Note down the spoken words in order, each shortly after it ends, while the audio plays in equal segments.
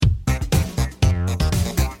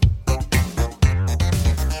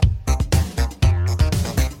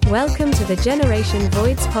Welcome to the Generation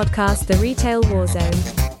Voids podcast, The Retail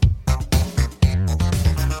Warzone.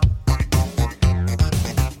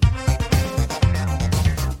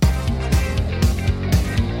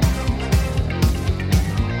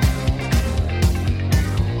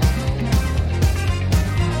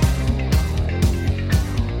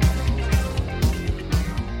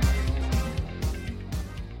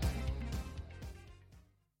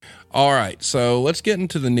 All right, so let's get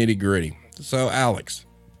into the nitty gritty. So, Alex,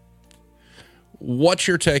 what's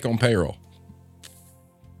your take on payroll?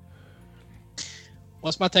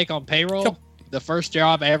 What's my take on payroll? The first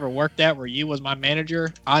job I ever worked at where you was my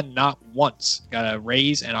manager, I not once got a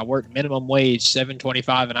raise, and I worked minimum wage,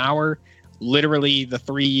 $7.25 an hour, literally the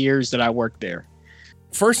 3 years that I worked there.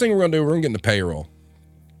 First thing we're going to do, we're going to get into payroll.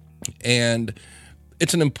 And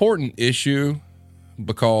it's an important issue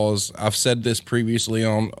because I've said this previously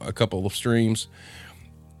on a couple of streams.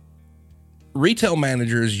 Retail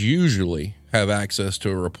managers usually have access to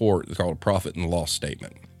a report called a profit and loss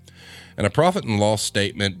statement. And a profit and loss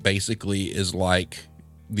statement basically is like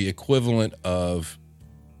the equivalent of,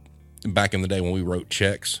 back in the day when we wrote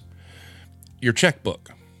checks, your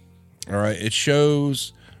checkbook. All right. It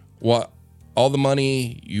shows what all the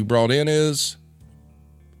money you brought in is,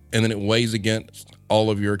 and then it weighs against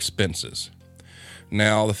all of your expenses.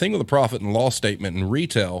 Now, the thing with the profit and loss statement in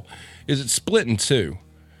retail is it's split in two.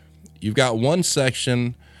 You've got one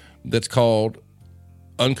section that's called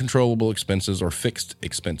uncontrollable expenses or fixed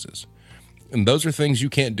expenses. And those are things you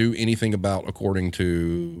can't do anything about according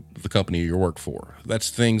to the company you work for. That's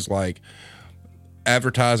things like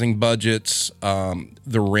advertising budgets,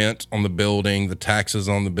 the rent on the building, the taxes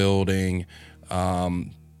on the building,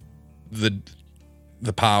 the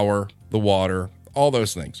power, the water, all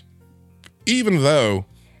those things. Even though,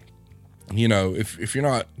 you know, if you're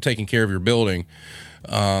not taking care of your building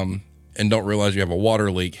and don't realize you have a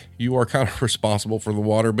water leak, you are kind of responsible for the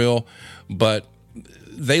water bill. But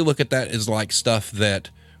they look at that as like stuff that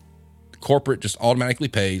corporate just automatically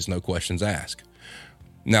pays, no questions asked.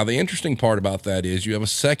 Now, the interesting part about that is you have a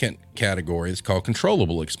second category. It's called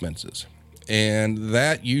controllable expenses. And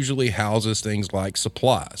that usually houses things like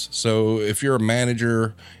supplies. So if you're a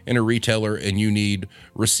manager in a retailer and you need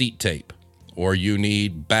receipt tape, or you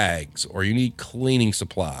need bags, or you need cleaning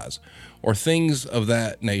supplies, or things of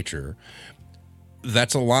that nature,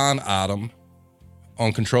 that's a line item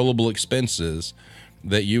on controllable expenses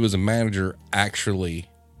that you as a manager actually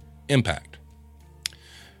impact.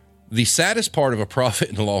 The saddest part of a profit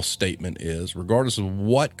and loss statement is, regardless of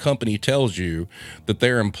what company tells you that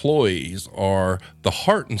their employees are the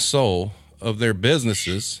heart and soul of their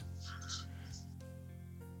businesses,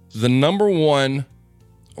 the number one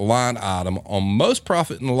line item on most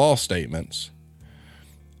profit and loss statements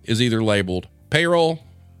is either labeled payroll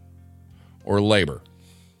or labor.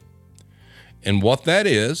 And what that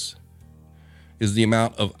is the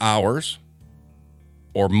amount of hours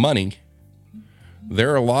or money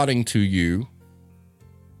they're allotting to you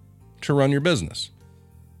to run your business.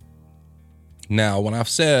 Now, when I've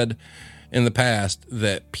said in the past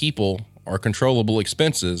that people are controllable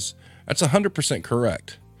expenses, that's 100%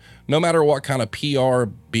 correct. No matter what kind of PR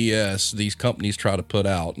BS these companies try to put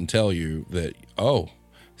out and tell you that, oh,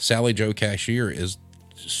 Sally Joe Cashier is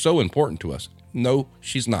so important to us. No,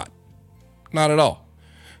 she's not. Not at all.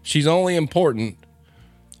 She's only important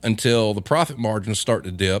until the profit margins start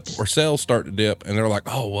to dip or sales start to dip. And they're like,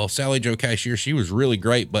 oh, well, Sally Joe Cashier, she was really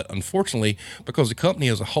great. But unfortunately, because the company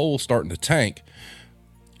as a whole is starting to tank,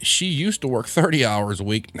 she used to work 30 hours a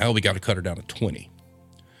week. Now we got to cut her down to 20.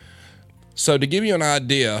 So to give you an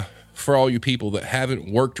idea for all you people that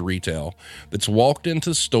haven't worked retail, that's walked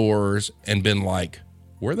into stores and been like,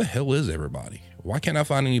 where the hell is everybody? Why can't I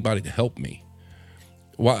find anybody to help me?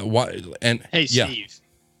 Why? And hey, Steve.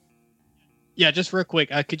 Yeah, just real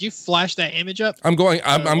quick. Could you flash that image up? I'm going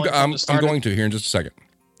to here in just a second.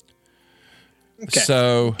 Okay.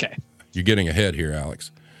 So you're getting ahead here,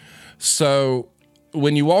 Alex. So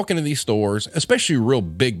when you walk into these stores, especially real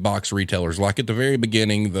big box retailers, like at the very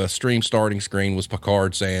beginning, the stream starting screen was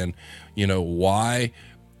Picard saying, you know, why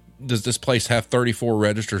does this place have 34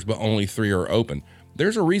 registers, but only 3 are open?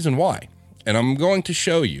 There's a reason why. And I'm going to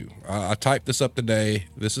show you. I typed this up today.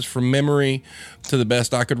 This is from memory to the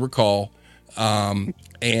best I could recall.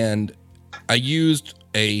 And I used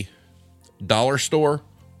a dollar store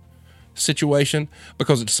situation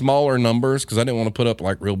because it's smaller numbers, because I didn't want to put up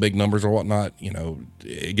like real big numbers or whatnot. You know,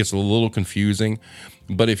 it gets a little confusing.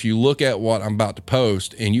 But if you look at what I'm about to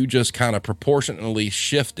post and you just kind of proportionately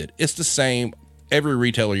shift it, it's the same every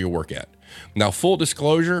retailer you work at. Now, full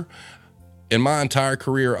disclosure, in my entire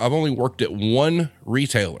career, I've only worked at one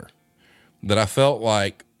retailer that I felt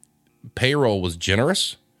like Payroll was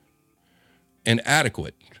generous and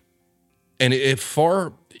adequate, and it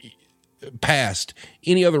far past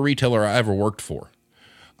any other retailer I ever worked for.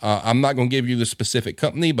 I'm not going to give you the specific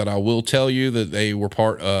company, but I will tell you that they were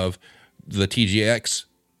part of the TGX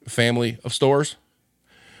family of stores.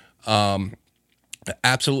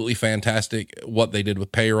 Absolutely fantastic what they did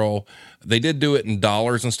with Payroll. They did do it in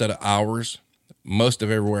dollars instead of hours. Most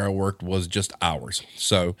of everywhere I worked was just hours.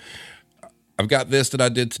 So I've got this that I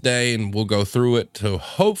did today, and we'll go through it to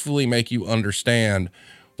hopefully make you understand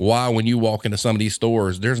why when you walk into some of these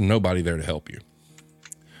stores, there's nobody there to help you.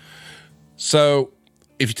 So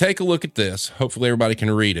if you take a look at this, hopefully everybody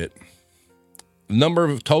can read it. The number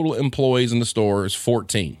of total employees in the store is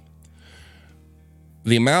 14.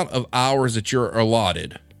 The amount of hours that you're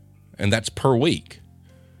allotted, and that's per week,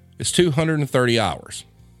 is 230 hours.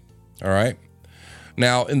 All right.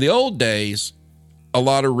 Now, in the old days, a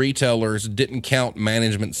lot of retailers didn't count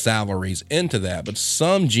management salaries into that, but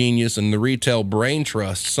some genius in the retail brain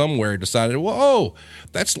trust somewhere decided, well, oh,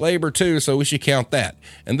 that's labor too, so we should count that.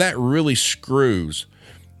 And that really screws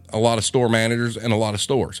a lot of store managers and a lot of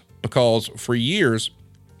stores, because for years,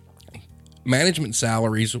 management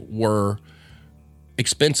salaries were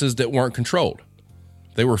expenses that weren't controlled.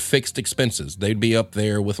 They were fixed expenses. They'd be up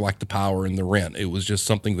there with like the power and the rent. It was just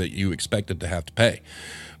something that you expected to have to pay.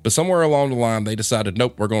 But somewhere along the line, they decided,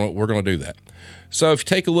 nope, we're going to do that. So if you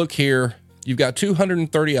take a look here, you've got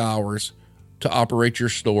 230 hours to operate your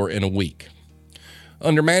store in a week.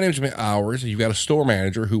 Under management hours, you've got a store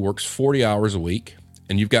manager who works 40 hours a week,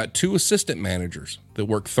 and you've got 2 assistant managers that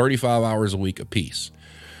work 35 hours a week apiece.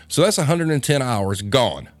 So that's 110 hours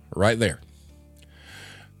gone right there.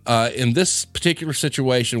 In this particular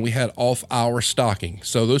situation, we had off-hour stocking.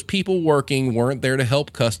 So those people working weren't there to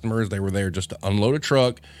help customers. They were there just to unload a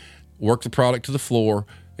truck, work the product to the floor,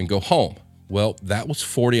 and go home. Well, that was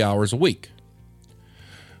 40 hours a week.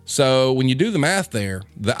 So when you do the math there,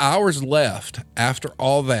 the hours left after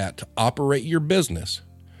all that to operate your business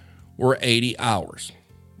were 80 hours.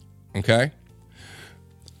 Okay?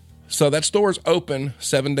 So that store's open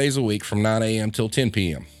 7 days a week from 9 a.m. till 10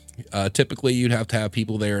 p.m. Typically, you'd have to have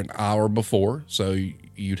people there an hour before, so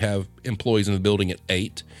you'd have employees in the building at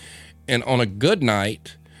 8. And on a good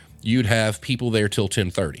night, you'd have people there till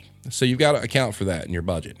 10:30. So you've got to account for that in your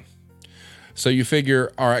budget. So you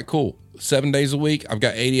figure, all right, cool. 7 days a week, I've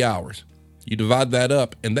got 80 hours. You divide that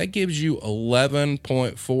up, and that gives you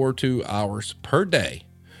 11.42 hours per day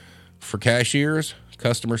for cashiers,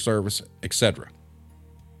 customer service, etc.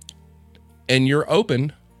 And you're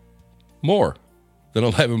open more than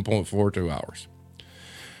 11.42 hours.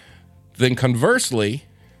 Then conversely,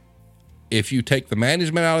 if you take the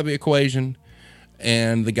management out of the equation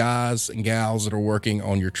and the guys and gals that are working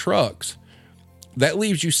on your trucks, that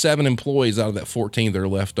leaves you 7 employees out of that 14 that are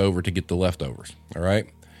left over to get the leftovers. All right.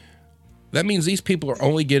 That means these people are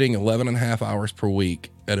only getting 11 and a half hours per week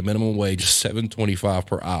at a minimum wage of $7.25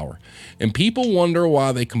 per hour. And people wonder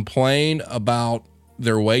why they complain about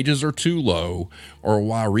their wages are too low or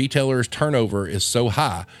why retailers' turnover is so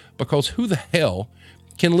high, because who the hell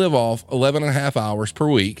can live off 11 and a half hours per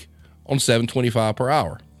week on $7.25 per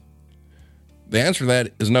hour? The answer to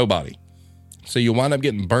that is nobody. So you wind up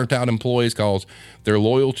getting burnt out employees because they're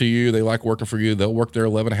loyal to you. They like working for you. They'll work their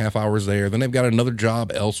 11 and a half hours there. Then they've got another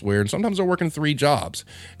job elsewhere. And sometimes they're working 3 jobs.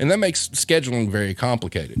 And that makes scheduling very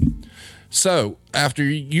complicated. So after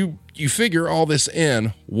you figure all this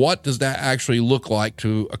in, what does that actually look like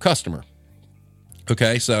to a customer?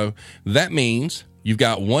 Okay, so that means you've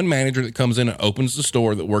got one manager that comes in and opens the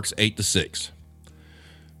store that works 8 to 6.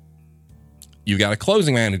 You've got a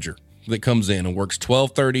closing manager that comes in and works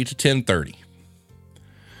 12:30 to 10:30.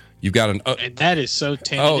 You've got and that is so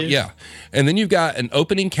tentative. Oh, yeah. And then you've got an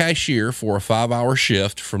opening cashier for a 5-hour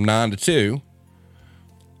shift from 9 to 2,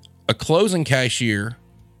 a closing cashier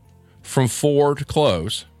from 4 to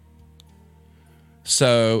close.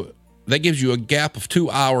 So that gives you a gap of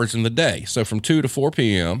 2 hours in the day. So from 2 to 4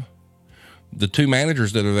 p.m., the 2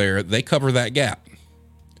 managers that are there, they cover that gap.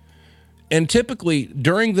 And typically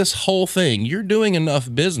during this whole thing, you're doing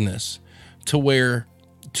enough business to where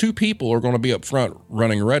 2 people are going to be up front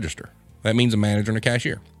running a register. That means a manager and a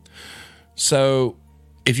cashier. So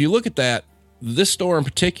if you look at that, this store in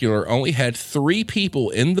particular only had 3 people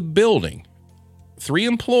in the building, 3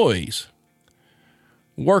 employees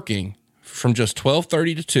working from just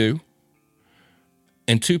 12:30 to 2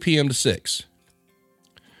 and 2 p.m. to 6.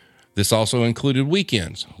 This also included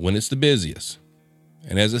weekends when it's the busiest.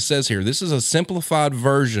 And as it says here, this is a simplified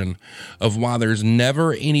version of why there's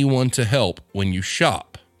never anyone to help when you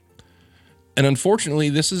shop. And unfortunately,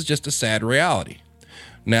 this is just a sad reality.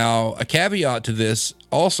 Now, a caveat to this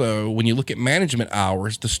also, when you look at management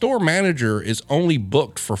hours, the store manager is only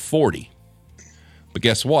booked for 40. But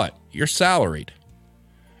guess what? You're salaried.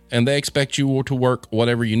 And they expect you to work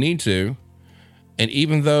whatever you need to. And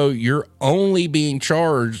even though you're only being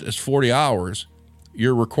charged as 40 hours,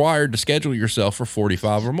 you're required to schedule yourself for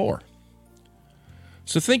 45 or more.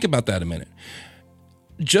 So think about that a minute.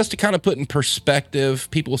 Just to kind of put in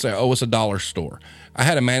perspective, people will say, oh, it's a dollar store. I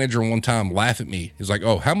had a manager one time laugh at me. He's like,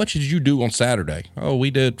 oh, how much did you do on Saturday? Oh,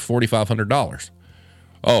 we did $4,500.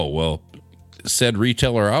 Oh, well, said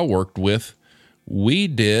retailer I worked with, we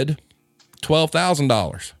did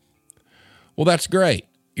 $12,000. Well, that's great.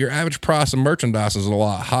 Your average price of merchandise is a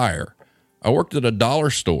lot higher. I worked at a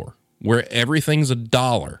dollar store where everything's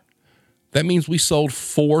 $1. That means we sold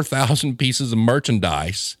 4,000 pieces of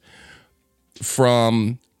merchandise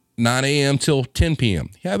from 9 a.m. till 10 p.m.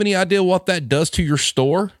 You have any idea what that does to your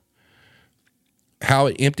store? How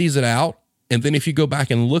it empties it out? And then if you go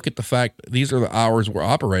back and look at the fact that these are the hours we're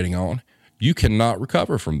operating on, you cannot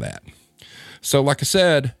recover from that. So like I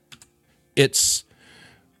said, it's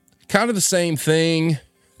kind of the same thing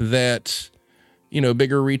that,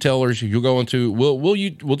 bigger retailers you'll go into.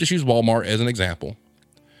 We'll just use Walmart as an example.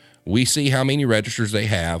 We see how many registers they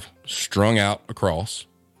have strung out across.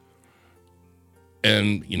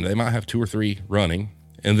 And, they might have 2 or 3 running.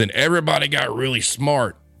 And then everybody got really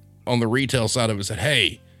smart on the retail side of it and said,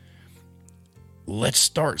 hey, let's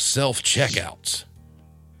start self-checkouts.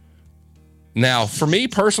 Now, for me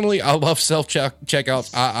personally, I love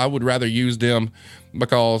self-checkouts. I would rather use them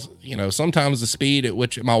because, sometimes the speed at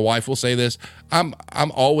which my wife will say this, I'm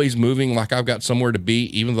always moving like I've got somewhere to be,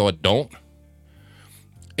 even though I don't.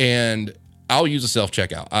 And I'll use a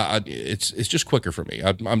self-checkout. It's just quicker for me.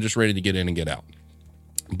 I'm just ready to get in and get out.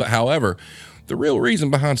 But however, the real reason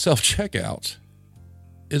behind self-checkouts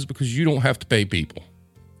is because you don't have to pay people.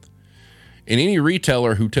 And any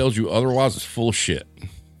retailer who tells you otherwise is full of shit.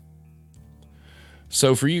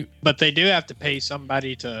 So for you... But they do have to pay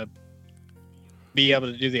somebody to be able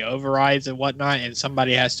to do the overrides and whatnot, and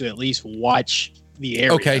somebody has to at least watch the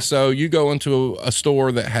area. Okay, so you go into a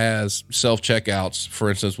store that has self-checkouts. For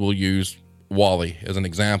instance, we'll use Wally as an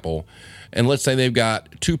example. And let's say they've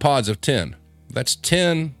got 2 pods of 10. That's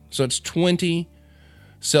 10, so it's 20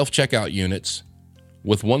 self-checkout units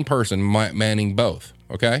with one person manning both,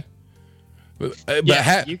 okay? You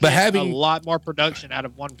can having a lot more production out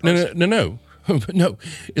of one person. No. No,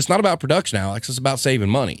 it's not about production, Alex. It's about saving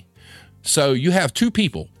money. So you have 2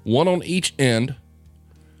 people, one on each end,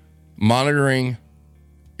 monitoring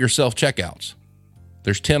your self-checkouts.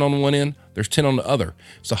 There's 10 on one end, there's 10 on the other.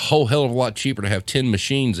 It's a whole hell of a lot cheaper to have 10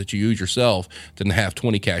 machines that you use yourself than to have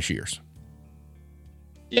 20 cashiers.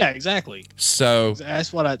 Yeah, exactly. So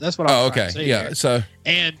that's what I'm okay. trying to say Yeah. here. So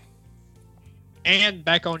and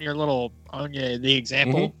back on your the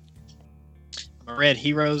example, I read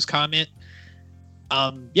Hero's comment.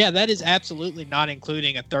 That is absolutely not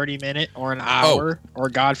including a 30-minute or an hour, or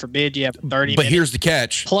God forbid you have a 30-minute. But here's the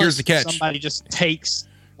catch. Somebody just takes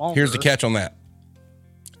longer. Here's the catch on that.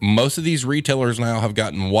 Most of these retailers now have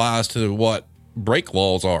gotten wise to what break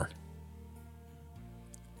laws are.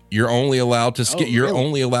 You're only allowed to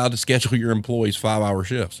schedule your employees 5-hour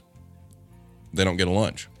shifts. They don't get a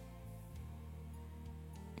lunch.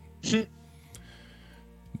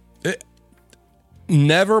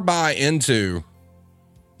 Never buy into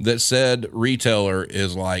that said retailer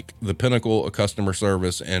is like the pinnacle of customer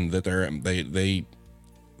service and that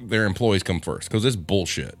their employees come first, because it's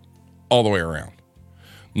bullshit all the way around.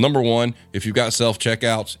 Number one, if you've got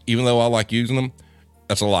self-checkouts, even though I like using them,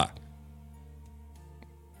 that's a lie.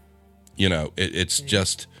 It's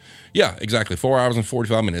just, yeah, exactly. 4 hours and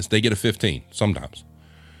 45 minutes. They get a 15 sometimes.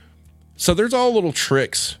 So there's all little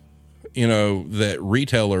tricks, that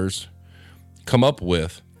retailers come up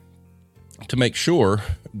with to make sure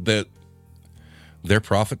that their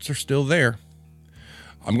profits are still there.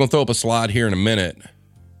 I'm going to throw up a slide here in a minute.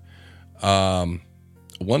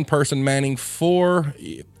 One person manning 4.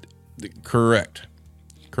 Correct.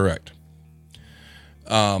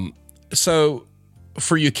 So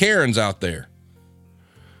for you Karens out there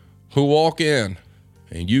who walk in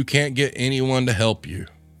and you can't get anyone to help you,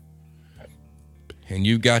 and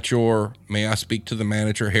you've got your "may I speak to the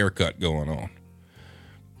manager" haircut going on,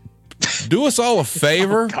 do us all a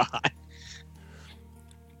favor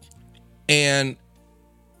and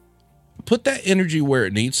put that energy where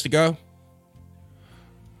it needs to go.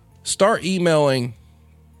 Start emailing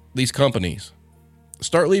these companies.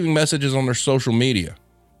 Start leaving messages on their social media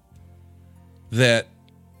that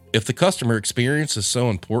if the customer experience is so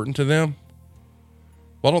important to them,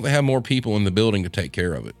 why don't they have more people in the building to take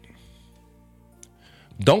care of it?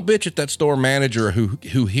 Don't bitch at that store manager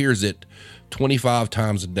who hears it 25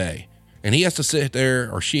 times a day. And he has to sit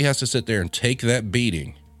there, or she has to sit there and take that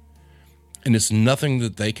beating. And it's nothing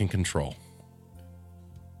that they can control.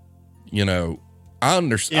 You know, I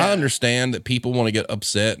understand that people want to get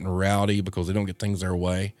upset and rowdy because they don't get things their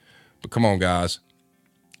way. But come on, guys.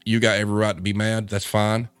 You got every right to be mad. That's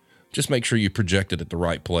fine. Just make sure you project it at the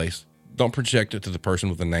right place. Don't project it to the person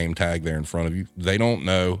with the name tag there in front of you. They don't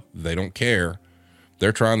know. They don't care.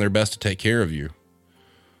 They're trying their best to take care of you.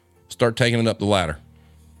 Start taking it up the ladder.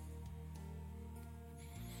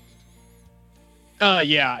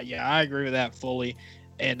 Yeah, I agree with that fully.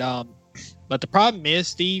 And but the problem is,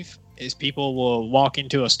 Steve, is people will walk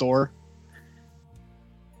into a store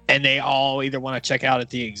and they all either want to check out at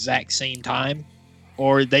the exact same time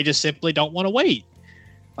or they just simply don't want to wait.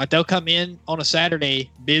 Like they'll come in on a Saturday,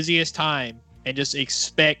 busiest time, and just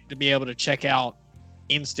expect to be able to check out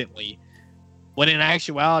instantly. When in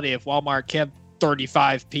actuality, if Walmart kept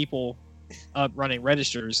 35 people up running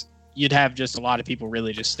registers, you'd have just a lot of people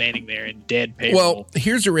really just standing there in dead payroll. Well,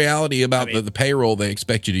 here's the reality about the payroll they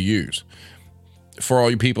expect you to use. For all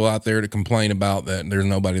you people out there to complain about that there's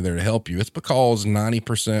nobody there to help you, it's because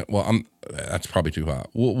 90%, that's probably too high.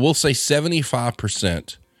 We'll say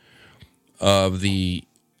 75% of the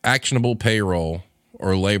actionable payroll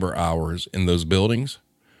or labor hours in those buildings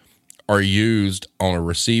are used on a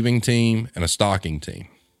receiving team and a stocking team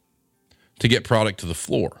to get product to the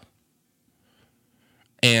floor.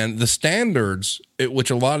 And the standards at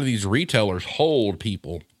which a lot of these retailers hold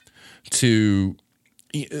people to,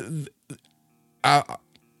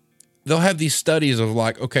 they'll have these studies of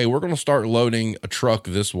like, okay, we're going to start loading a truck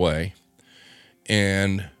this way,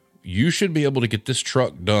 and you should be able to get this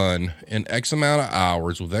truck done in X amount of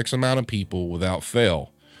hours with X amount of people without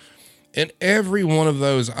fail. And every one of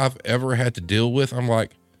those I've ever had to deal with, I'm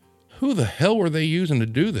like, who the hell were they using to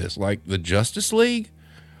do this? Like the Justice League?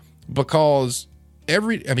 Because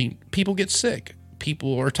people get sick.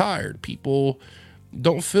 People are tired. People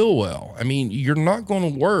don't feel well. I mean, you're not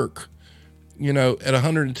going to work, at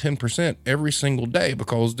 110% every single day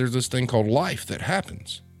because there's this thing called life that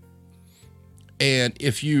happens. And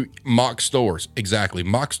if you mock stores,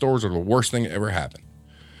 mock stores are the worst thing that ever happened.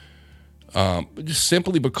 Just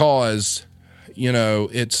simply because,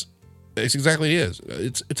 it's exactly it is.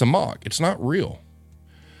 It's a mock. It's not real.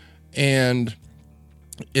 And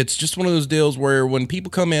it's just one of those deals where when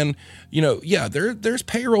people come in, there's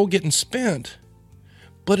payroll getting spent,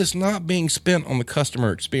 but it's not being spent on the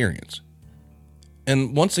customer experience.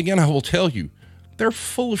 And once again, I will tell you, they're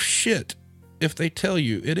full of shit if they tell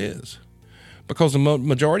you it is. Because the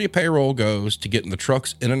majority of payroll goes to getting the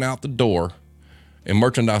trucks in and out the door and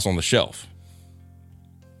merchandise on the shelf.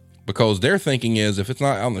 Because their thinking is if it's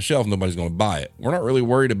not out on the shelf, nobody's going to buy it. We're not really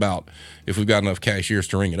worried about if we've got enough cashiers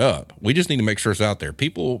to ring it up. We just need to make sure it's out there.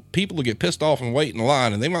 People will get pissed off and wait in the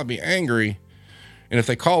line, and they might be angry. And if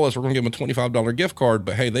they call us, we're going to give them a $25 gift card.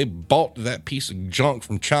 But hey, they bought that piece of junk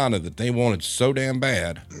from China that they wanted so damn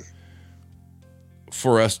bad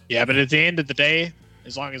for us. Yeah, but at the end of the day,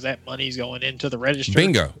 as long as that money's going into the register.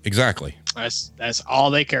 Bingo. Exactly. That's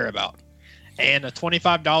all they care about. And a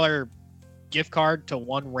 $25 gift card to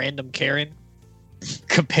one random Karen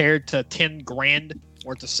compared to 10 grand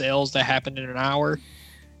worth of sales that happened in an hour.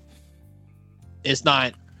 It's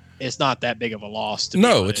not that big of a loss.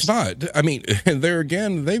 No, it's not. I mean, there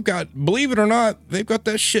again, they've got, believe it or not, they've got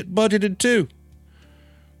that shit budgeted too.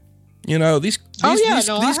 These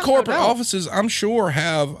corporate offices, I'm sure,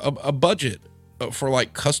 have a budget for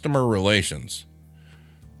like customer relations.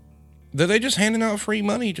 They're just handing out free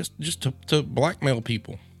money just to blackmail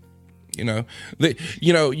people. You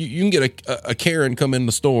can get a Karen come in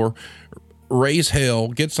the store, raise hell,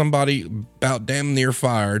 get somebody about damn near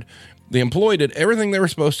fired. The employee did everything they were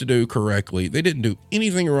supposed to do correctly. They didn't do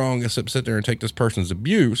anything wrong except sit there and take this person's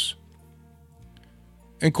abuse.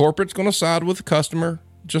 And corporate's going to side with the customer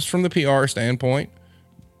just from the PR standpoint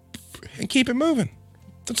and keep it moving.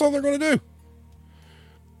 That's all they're going to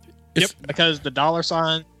do. Because the dollar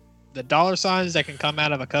signs that can come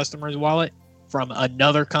out of a customer's wallet from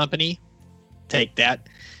another company, take that,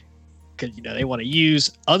 because they want to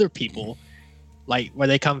use other people, like where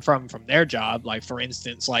they come from their job. Like for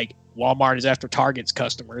instance, like Walmart is after Target's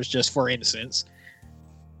customers, just for instance.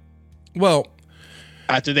 Well,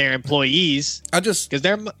 after their employees, because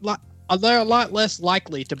they're a lot less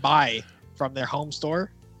likely to buy from their home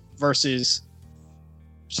store versus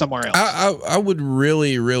somewhere else. I would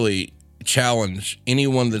really, really challenge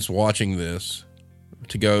anyone that's watching this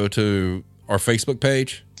to go to our Facebook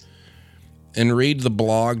page and read the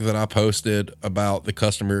blog that I posted about the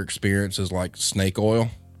customer experiences like snake oil.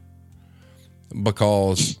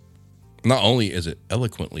 because not only is it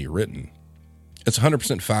eloquently written, it's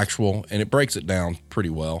 100% factual and it breaks it down pretty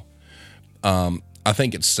well. I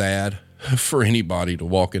think it's sad for anybody to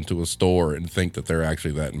walk into a store and think that they're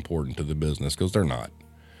actually that important to the business, because they're not.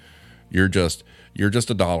 You're just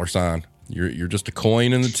a dollar sign. You're just a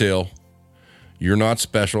coin in the till. You're not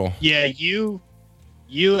special. Yeah, you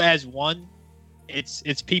as one,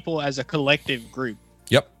 it's people as a collective group.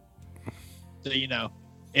 Yep. So,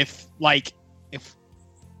 if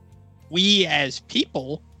we as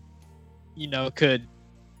people, could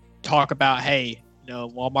talk about, hey,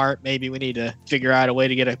 Walmart, maybe we need to figure out a way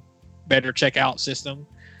to get a better checkout system,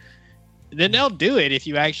 then they'll do it if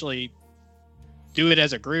you actually do it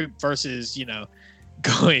as a group versus,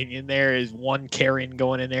 going in there as one Karen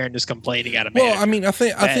going in there and just complaining at a manager. Well, I mean, I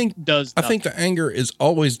think the anger is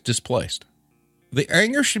always displaced. The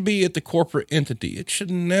anger should be at the corporate entity. It should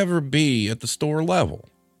never be at the store level.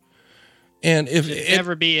 And if it should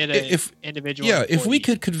never be at an individual. Yeah, employee. if we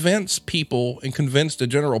could convince people and convince the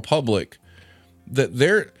general public that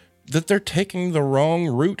they're taking the wrong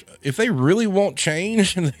route, if they really want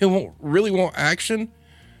change and they really want action,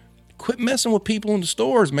 quit messing with people in the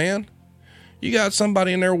stores, man. You got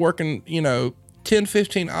somebody in there working, 10,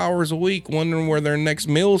 15 hours a week, wondering where their next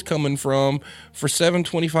meal's coming from for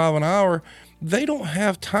 $7.25 an hour. They don't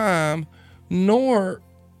have time, nor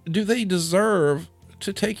do they deserve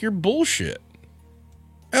to take your bullshit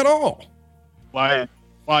at all. While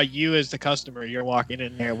you as the customer, you're walking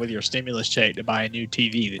in there with your stimulus check to buy a new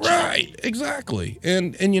TV. Right, exactly.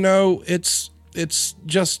 And it's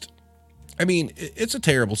just, it's a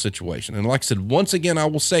terrible situation. And like I said, once again, I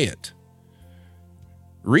will say it.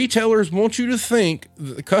 Retailers want you to think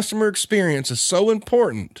that the customer experience is so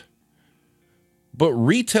important, but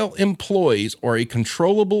retail employees are a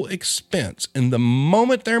controllable expense. And the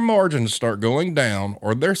moment their margins start going down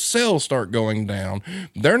or their sales start going down,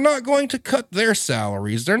 they're not going to cut their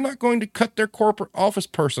salaries. They're not going to cut their corporate office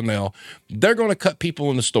personnel. They're going to cut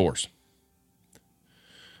people in the stores.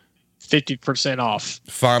 50% off.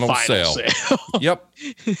 Final sale. Yep.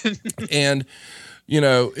 And,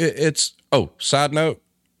 side note,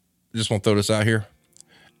 just want to throw this out here.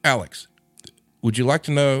 Alex, would you like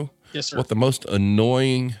to know Yes, sir. what the most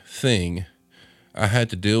annoying thing I had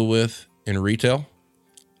to deal with in retail?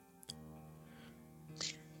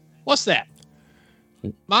 What's that?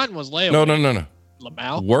 Mine was layaway. No.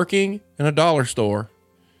 Lamau? Working in a dollar store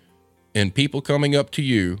and people coming up to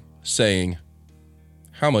you saying,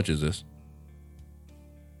 how much is this?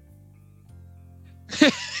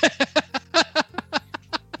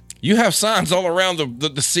 You have signs all around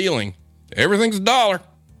the ceiling. Everything's $1.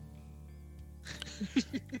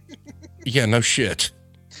 Yeah, no shit.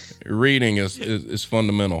 Reading is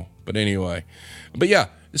fundamental. But anyway,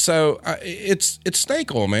 so it's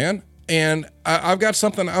snake oil, man. And I've got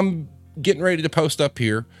something I'm getting ready to post up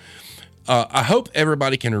here. I hope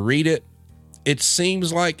everybody can read it. It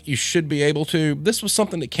seems like you should be able to. This was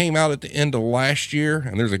something that came out at the end of last year,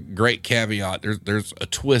 and there's a great caveat. There's a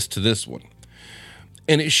twist to this one.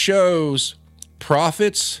 And it shows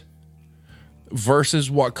profits versus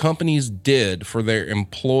what companies did for their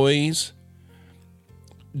employees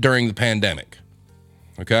during the pandemic.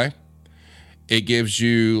 Okay? It gives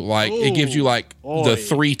you the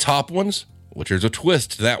 3 top ones, which there's a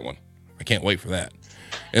twist to that one. I can't wait for that.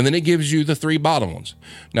 And then it gives you the 3 bottom ones.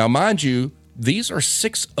 Now, mind you, these are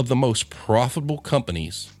 6 of the most profitable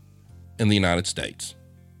companies in the United States.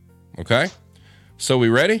 Okay? So we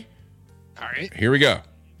ready? All right. Here we go.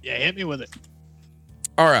 Yeah, hit me with it.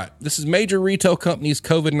 All right. This is major retail companies'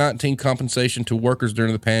 COVID-19 compensation to workers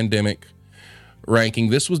during the pandemic ranking.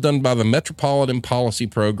 This was done by the Metropolitan Policy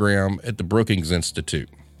Program at the Brookings Institute.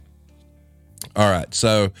 All right.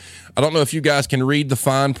 So I don't know if you guys can read the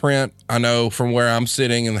fine print. I know from where I'm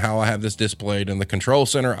sitting and how I have this displayed in the control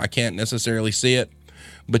center, I can't necessarily see it,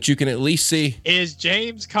 but you can at least see. Is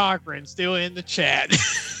James Cochran still in the chat?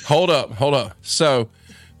 Hold up.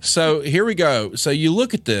 So here we go. So you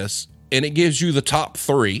look at this and it gives you the top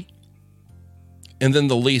 3 and then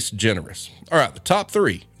the least generous. All right. The top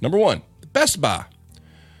 3. Number 1, Best Buy.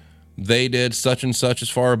 They did such and such as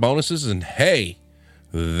far as bonuses, and hey,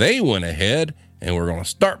 they went ahead and we're going to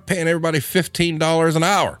start paying everybody $15 an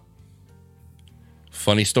hour.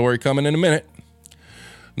 Funny story coming in a minute.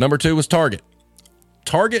 Number 2 was Target.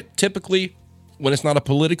 Target typically, when it's not a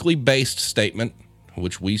politically based statement,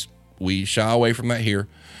 which we shy away from that here,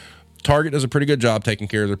 Target does a pretty good job taking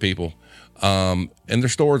care of their people. And their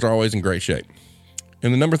stores are always in great shape.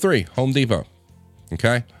 And the number 3, Home Depot.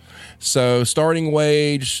 Okay. So starting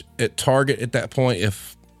wage at Target at that point,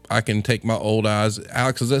 if I can take my old eyes,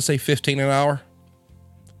 Alex, does that say $15 an hour?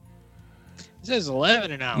 It says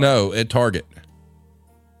 11 an hour. No, at Target.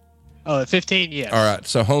 Oh, at 15, yes. All right.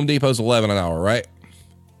 So Home Depot's 11 an hour, right?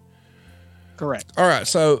 Correct. All right.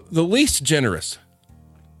 So the least generous.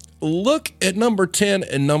 Look at number 10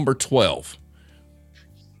 and number 12.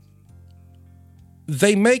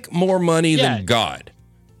 They make more money than God.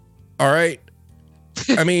 All right.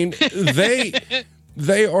 I mean,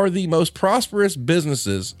 they are the most prosperous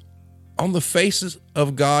businesses on the faces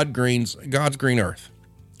of God's green earth.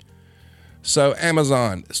 So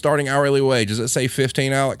Amazon, starting hourly wage, does it say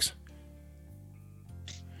 15, Alex?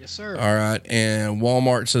 Yes, sir. All right. And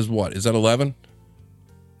Walmart says what? Is that 11?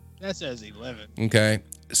 That says 11. Okay.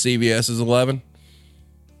 CVS is 11.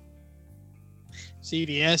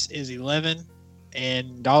 CVS is 11.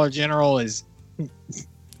 And Dollar General is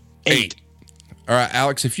 8. All right,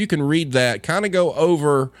 Alex, if you can read that, kind of go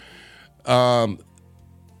over Amazon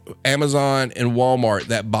and Walmart,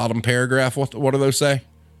 that bottom paragraph. What do those say?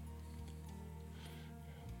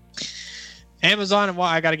 Amazon and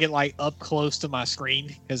I got to get like up close to my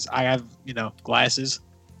screen because I have, glasses.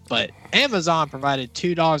 But Amazon provided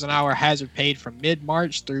 $2 an hour hazard paid from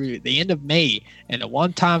mid-March through the end of May and a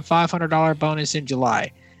one-time $500 bonus in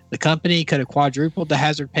July. The company could have quadrupled the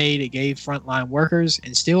hazard paid it gave frontline workers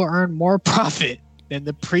and still earned more profit than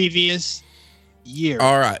the previous year.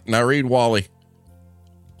 All right. Now read Wally.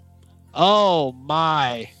 Oh,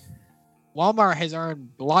 my. Walmart has earned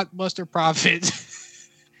blockbuster profits.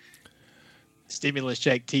 Stimulus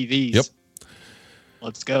check TVs. Yep.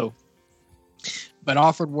 Let's go. But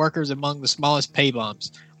offered workers among the smallest pay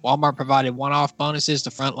bumps. Walmart provided one-off bonuses to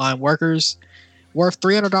frontline workers worth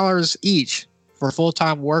 $300 each for a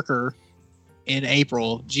full-time worker in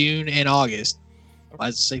April, June, and August. Why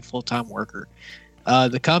does it say full-time worker?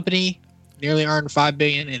 The company nearly earned $5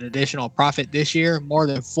 billion in additional profit this year, more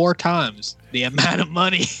than 4 times the amount of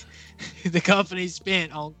money the company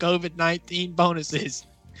spent on COVID-19 bonuses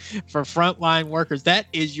for frontline workers. That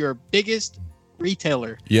is your biggest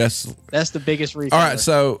retailer. Yes. That's the biggest retailer. All right,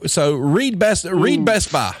 so read Best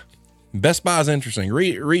Buy. Best Buy is interesting.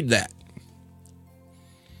 Read that.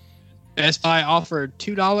 Best Buy offered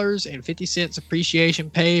 $2.50 appreciation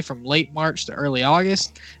pay from late March to early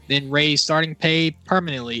August, then raised starting pay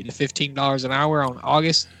permanently to $15 an hour on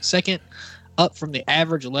August 2nd, up from the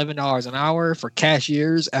average $11 an hour for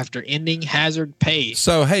cashiers after ending hazard pay.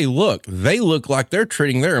 So, hey, look, they look like they're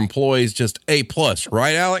treating their employees just A+,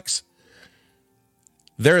 right, Alex?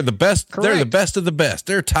 They're the best. Correct. They're the best of the best.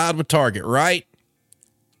 They're tied with Target, right?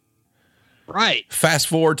 Right. Fast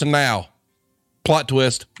forward to now. Plot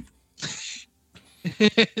twist.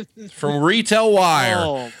 From Retail Wire.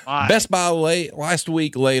 Oh, my. Best Buy last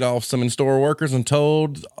week laid off some in-store workers and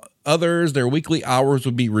told others their weekly hours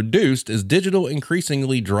would be reduced as digital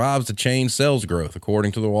increasingly drives the chain's sales growth,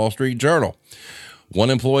 according to the Wall Street Journal. One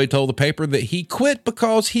employee told the paper that he quit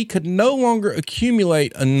because he could no longer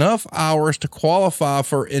accumulate enough hours to qualify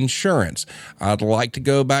for insurance. I'd like to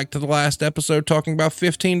go back to the last episode talking about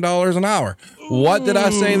 $15 an hour. What did I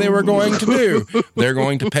say they were going to do? They're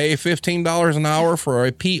going to pay $15 an hour for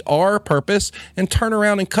a PR purpose and turn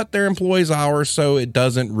around and cut their employees' hours so it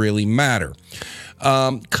doesn't really matter.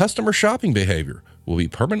 Customer shopping behavior will be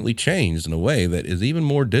permanently changed in a way that is even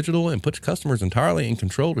more digital and puts customers entirely in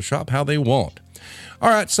control to shop how they want. All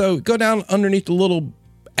right, so go down underneath the little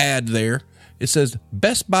ad there. It says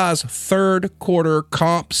Best Buy's third quarter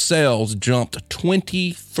comp sales jumped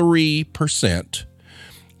 23%,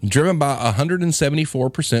 driven by a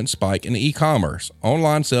 174% spike in e-commerce.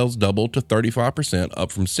 Online sales doubled to 35%,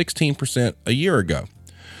 up from 16% a year ago.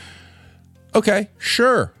 Okay,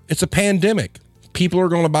 sure, it's a pandemic. People are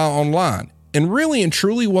going to buy online. And really and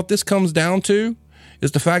truly what this comes down to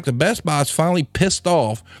is the fact that Best Buy is finally pissed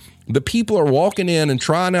off that people are walking in and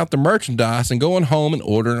trying out the merchandise and going home and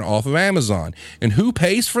ordering off of Amazon. And who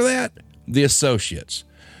pays for that? The associates.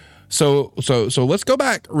 So let's go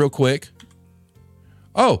back real quick.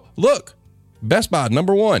 Oh, look, Best Buy,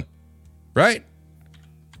 number 1, right?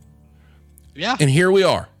 Yeah. And here we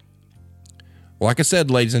are. Like I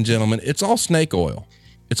said, ladies and gentlemen, it's all snake oil.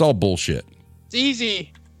 It's all bullshit. It's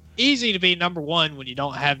easy to be number 1 when you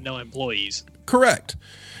don't have no employees. Correct.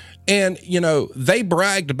 And, they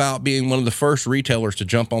bragged about being one of the first retailers to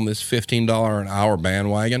jump on this $15 an hour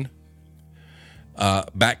bandwagon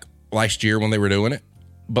back last year when they were doing it.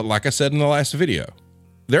 But like I said in the last video,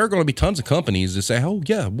 there are going to be tons of companies that say, oh,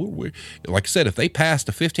 yeah, like I said, if they passed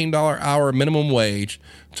a $15 hour minimum wage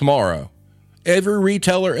tomorrow, every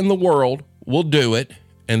retailer in the world will do it.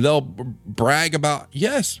 And they'll brag about,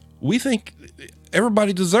 yes, we think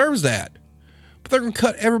everybody deserves that. But they're going to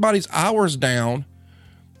cut everybody's hours down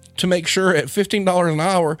to make sure at $15 an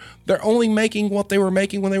hour, they're only making what they were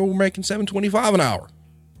making when they were making $7.25 an hour.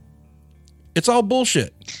 It's all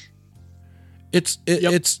bullshit. It's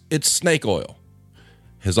snake oil.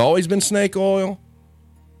 Has always been snake oil.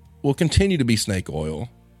 Will continue to be snake oil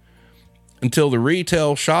until the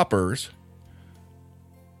retail shoppers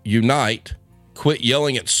unite, quit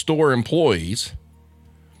yelling at store employees,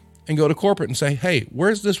 and go to corporate and say, hey,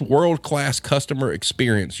 where's this world-class customer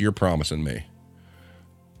experience you're promising me?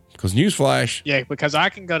 Because newsflash. Yeah, because I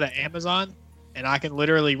can go to Amazon and I can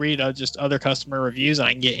literally read just other customer reviews and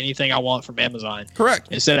I can get anything I want from Amazon. Correct.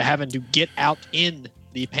 Instead of having to get out in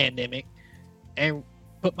the pandemic and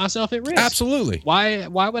put myself at risk. Absolutely. Why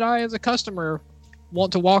would I, as a customer,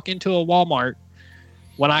 want to walk into a Walmart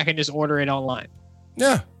when I can just order it online?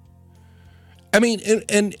 Yeah. I mean,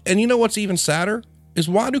 and you know what's even sadder is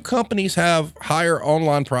why do companies have higher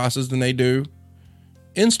online prices than they do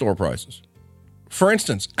in-store prices? For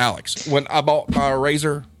instance, Alex, when I bought my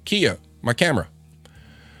Razer Kia, my camera,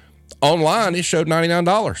 online it showed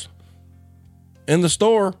 $99. In the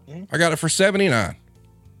store, I got it for $79.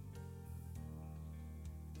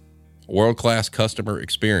 World-class customer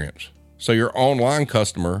experience. So your online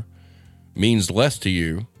customer means less to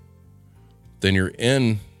you than your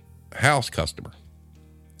in-house customer.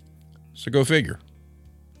 So go figure.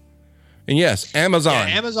 And yes, Amazon,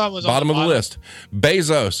 yeah, Amazon was bottom of the list.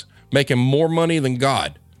 Bezos making more money than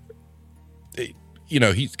God. You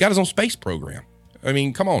know, he's got his own space program. I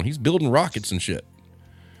mean, come on, he's building rockets and shit.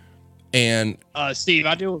 And Steve,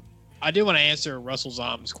 I do want to answer Russell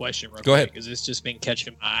Zom's question real Go quick ahead. because it's just been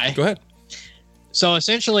catching my eye. Go ahead. So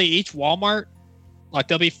essentially, each Walmart, like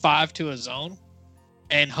there'll be 5 to a zone,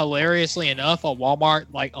 and hilariously enough, a Walmart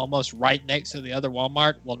like almost right next to the other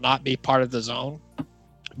Walmart will not be part of the zone,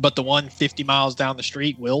 but the one 50 miles down the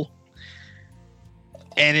street will.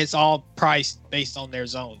 And it's all priced based on their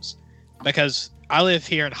zones, because I live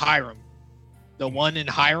here in Hiram. The one in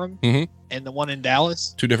Hiram and the one in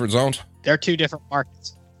Dallas, 2 different zones. they're 2 different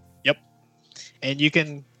markets. Yep, and you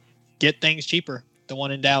can get things cheaper. The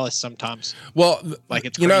one in Dallas sometimes. Well, like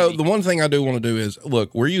it's you crazy. know, the one thing I do want to do is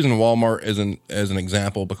look, we're using Walmart as an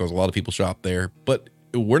example because a lot of people shop there, but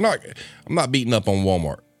I'm not beating up on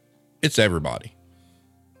Walmart. It's everybody.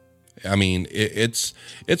 I mean, it's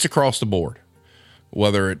across the board,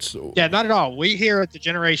 whether it's. Yeah, not at all. We here at the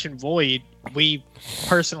Generation Void, we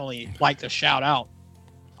personally like to shout out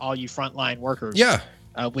all you frontline workers. Yeah.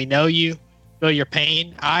 We know you, feel your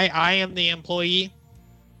pain. I am the employee.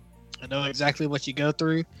 I know exactly what you go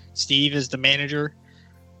through. Steve is the manager.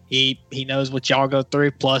 He knows what y'all go through,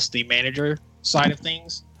 plus the manager side of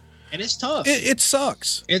things. And it's tough. It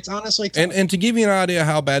sucks. It's honestly tough. And to give you an idea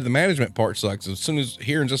how bad the management part sucks, as soon as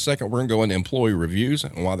here in just a second, we're going to go into employee reviews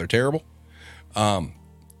and why they're terrible.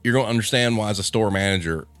 You're going to understand why as a store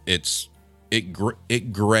manager,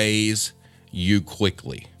 it grays you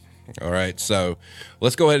quickly. All right. So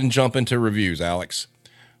let's go ahead and jump into reviews, Alex.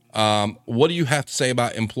 What do you have to say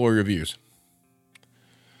about employee reviews?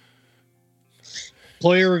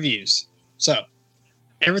 Employee reviews. So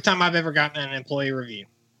every time I've ever gotten an employee review,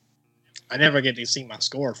 I never get to see my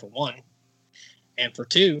score, for one. And for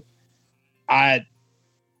two, I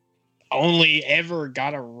only ever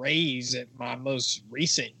got a raise at my most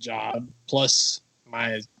recent job, plus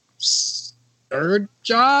my 3rd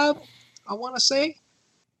job, I want to say.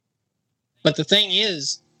 But the thing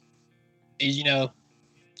is, you know,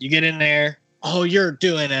 you get in there, oh, you're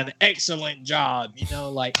doing an excellent job. You know,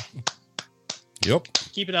 like, Yep.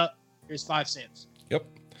 keep it up. Here's 5 cents. Yep.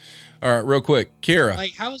 All right, real quick. Kira.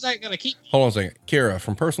 Like, how is that going to keep me? Hold on a second. Kira,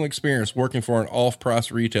 from personal experience working for an off-price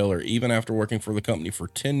retailer, even after working for the company for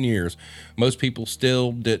 10 years, most people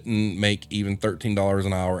still didn't make even $13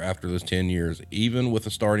 an hour after those 10 years, even with the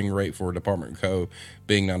starting rate for a department co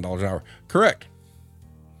being $9 an hour. Correct.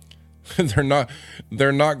 They're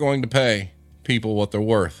not going to pay people what they're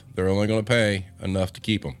worth. They're only going to pay enough to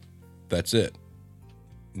keep them. That's it.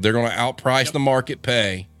 They're going to outprice the market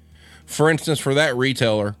pay. For instance, for that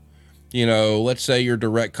retailer, you know, let's say your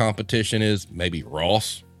direct competition is maybe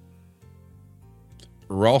Ross.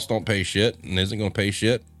 Ross don't pay shit and isn't going to pay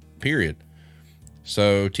shit, period.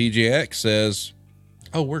 So TJX says,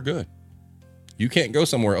 oh, we're good. You can't go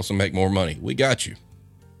somewhere else and make more money. We got you.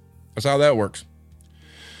 That's how that works.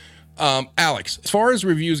 Alex, as far as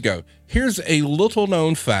reviews go, here's a little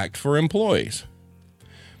known fact for employees.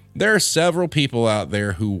 There are several people out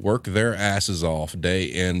there who work their asses off day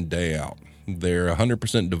in, day out. They're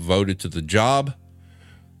 100% devoted to the job.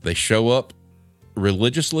 They show up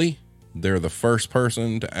religiously. They're the first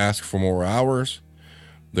person to ask for more hours.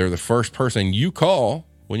 They're the first person you call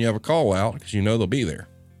when you have a call out because you know they'll be there.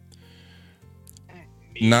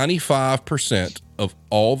 95% of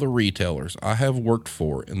all the retailers I have worked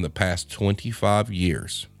for in the past 25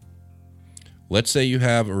 years, let's say you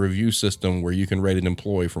have a review system where you can rate an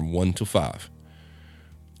employee from 1 to 5,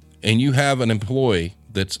 and you have an employee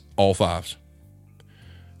that's all 5s.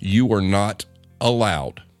 You are not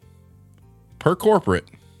allowed, per corporate,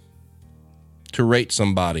 to rate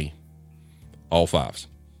somebody all 5s.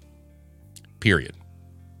 Period.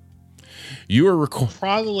 You are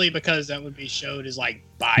probably because that would be showed as like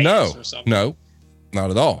bias or something. No,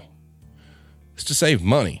 not at all. It's to save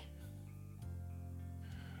money.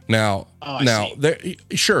 Now,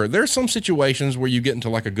 there's some situations where you get into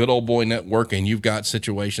like a good old boy network, and you've got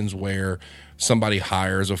situations where somebody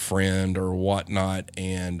hires a friend or whatnot,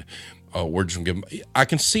 and we're just gonna give them. I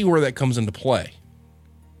can see where that comes into play,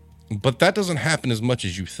 but that doesn't happen as much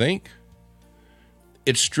as you think.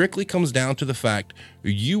 It strictly comes down to the fact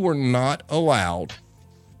you are not allowed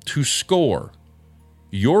to score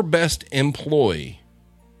your best employee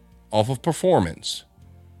off of performance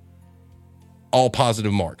all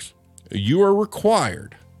positive marks. You are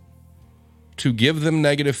required to give them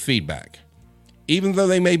negative feedback, even though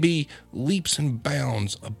they may be leaps and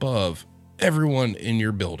bounds above everyone in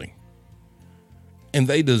your building. And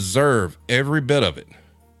they deserve every bit of it.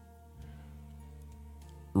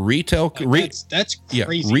 That's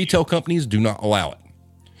crazy. Retail companies do not allow it.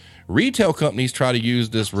 Retail companies try to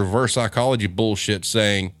use this reverse psychology bullshit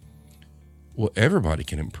saying, well, everybody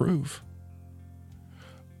can improve.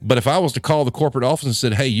 But if I was to call the corporate office and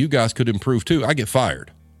said, hey, you guys could improve too, I get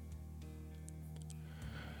fired.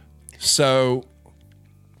 So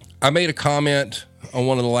I made a comment on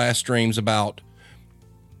one of the last streams about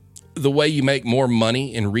the way you make more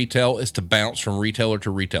money in retail is to bounce from retailer to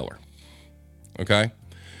retailer. Okay.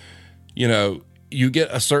 You know, you get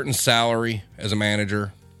a certain salary as a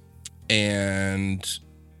manager, and,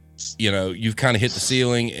 you know, you've kind of hit the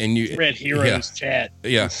ceiling, and you Red Heroes chat.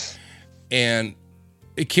 Yeah. And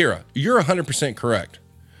Kira, you're 100% correct.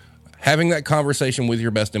 Having that conversation with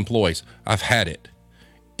your best employees, I've had it,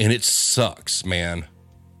 and it sucks, man.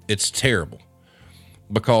 It's terrible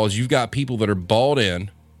because you've got people that are balled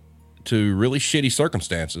in to really shitty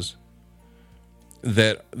circumstances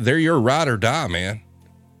that they're your ride or die, man.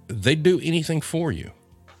 They do anything for you,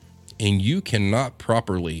 and you cannot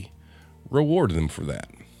properly reward them for that.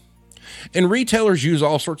 And retailers use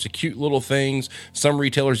all sorts of cute little things. Some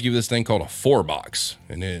retailers give this thing called a 4-box,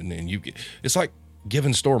 and you get, it's like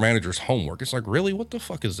giving store managers homework. It's like, really, what the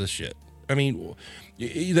fuck is this shit? I mean,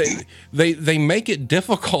 they make it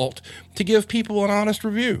difficult to give people an honest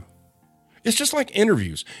review. It's just like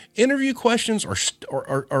interviews. Interview questions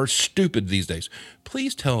are stupid these days.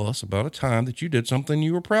 Please tell us about a time that you did something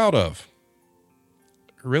you were proud of.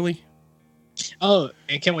 Really? Oh,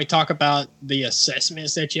 and can we talk about the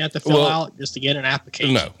assessments that you have to fill out just to get an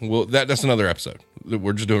application? No. Well, that's another episode.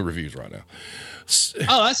 We're just doing reviews right now.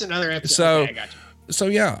 Oh, that's another episode. So, okay, I got you. So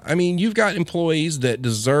yeah, I mean, you've got employees that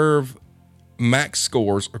deserve max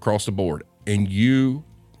scores across the board, and you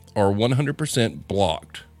are 100%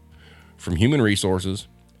 blocked from human resources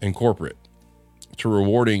and corporate to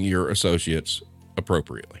rewarding your associates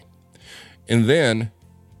appropriately. And then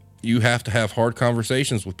you have to have hard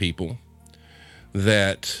conversations with people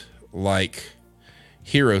that, like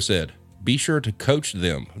Hero said, be sure to coach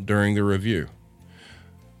them during the review.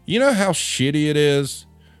 You know how shitty it is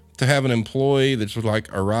to have an employee that's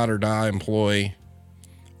like a ride or die employee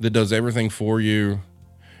that does everything for you,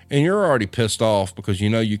 and you're already pissed off because you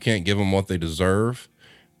know you can't give them what they deserve,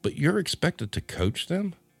 but you're expected to coach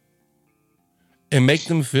them and make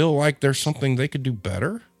them feel like there's something they could do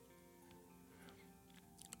better?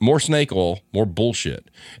 More snake oil, more bullshit.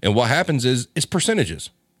 And what happens is it's percentages.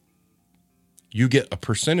 You get a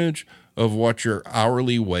percentage of what your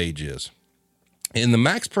hourly wage is. And the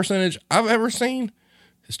max percentage I've ever seen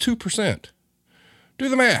is 2%. Do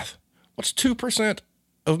the math. What's 2%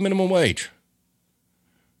 of minimum wage?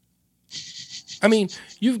 I mean,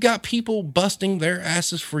 you've got people busting their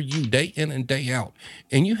asses for you day in and day out,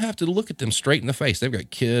 and you have to look at them straight in the face. They've got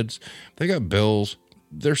kids, they got bills,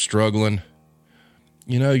 they're struggling.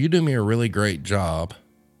 You know, you do me a really great job,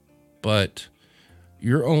 but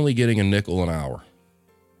you're only getting a nickel an hour.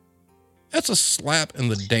 That's a slap in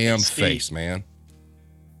the damn face, man.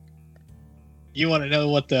 You want to know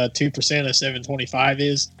what the 2% of 725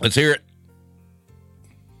 is? Let's hear it.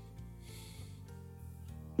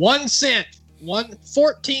 1 cent.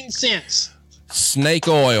 14 cents. Snake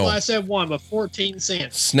oil. Well, I said 1, but 14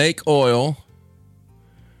 cents. Snake oil.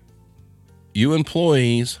 You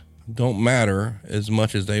employees don't matter as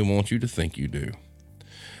much as they want you to think you do.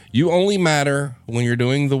 You only matter when you're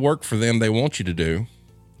doing the work for them they want you to do.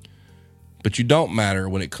 but you don't matter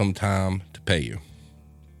when it comes time to pay you.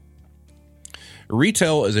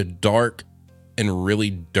 Retail is a dark and really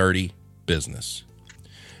dirty business.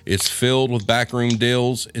 It's filled with backroom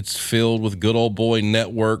deals. It's filled with good old boy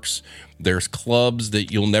networks. There's clubs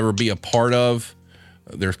that you'll never be a part of.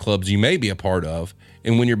 There's clubs you may be a part of.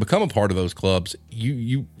 And when you become a part of those clubs,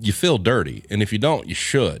 you feel dirty. And if you don't, you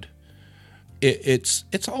should.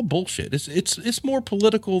 It's all bullshit. It's more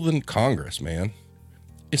political than Congress, man.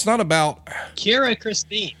 It's not about Kira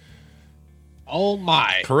Christine. Oh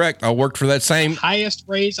my! Correct. I worked for that same highest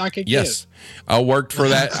raise I could yes, give. I worked for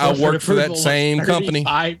that. I worked for that same company.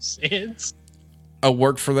 5 cents. I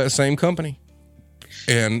worked for that same company,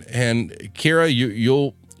 and Kira,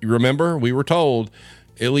 you remember we were told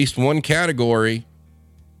at least one category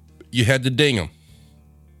you had to ding them.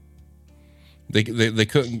 They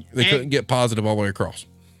couldn't get positive all the way across.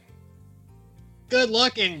 Good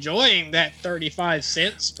luck enjoying that 35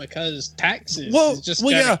 cents because taxes is just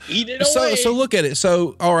gonna eat it away. So look at it.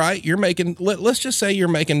 So all right, you're making. Let's just say you're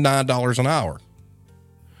making $9 an hour.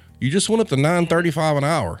 You just went up to $9.35 an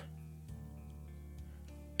hour.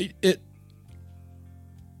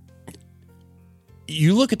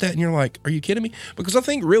 You look at that and you're like, are you kidding me? Because I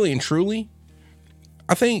think really and truly,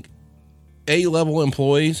 I think A-level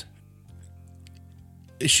employees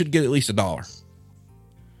should get at least $1.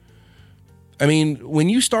 I mean, when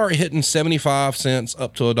you start hitting 75 cents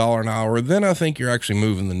up to $1 an hour, then I think you're actually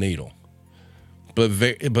moving the needle. But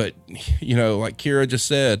you know, like Kira just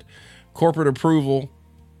said, corporate approval,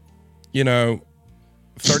 you know,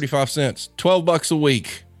 35 cents, $12 a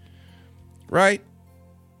week, right?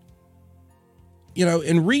 You know,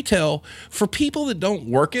 in retail, for people that don't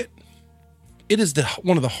work it, it is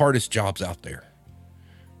one of the hardest jobs out there.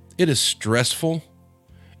 It is stressful.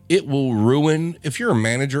 It will ruin, if you're a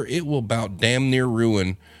manager, it will about damn near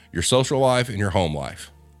ruin your social life and your home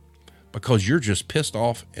life because you're just pissed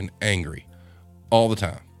off and angry all the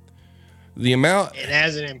time. And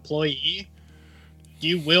as an employee,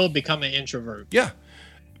 you will become an introvert. Yeah.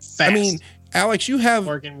 Fast. I mean, Alex, you have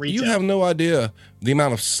no idea the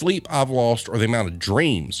amount of sleep I've lost or the amount of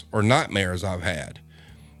dreams or nightmares I've had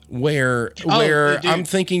where I'm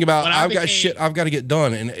thinking about, got shit I've got to get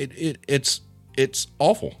done. And it's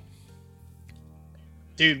awful.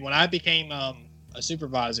 Dude, when I became a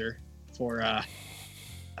supervisor for a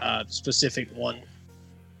specific one,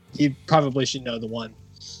 you probably should know the one.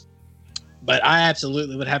 But I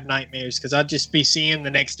absolutely would have nightmares because I'd just be seeing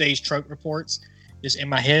the next day's truck reports just in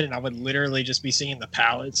my head, and I would literally just be seeing the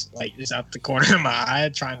pallets like just out the corner of my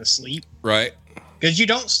eye trying to sleep. Right. Because you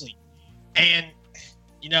don't sleep. And,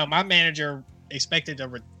 you know, my manager expected a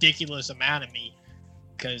ridiculous amount of me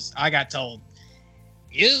because I got told,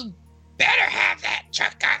 you better have that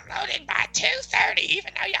truck unloaded by 2:30,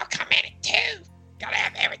 even though y'all come in at 2. Gotta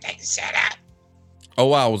have everything set up. Oh,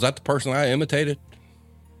 wow. Was that the person I imitated?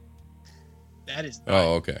 That is.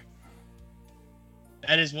 Oh, okay.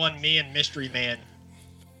 That is one me and Mystery Man.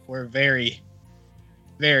 We're very,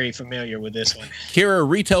 very familiar with this one. Kira,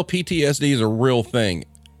 retail PTSD is a real thing.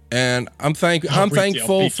 And I'm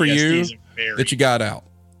thankful for you that you got out.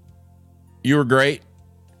 You were great.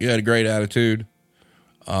 You had a great attitude.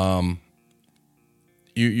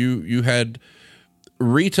 You had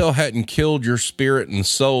retail hadn't killed your spirit and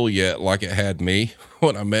soul yet like it had me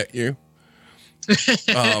when I met you.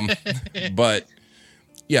 But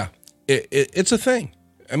yeah, it's a thing.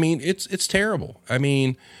 I mean, it's terrible. I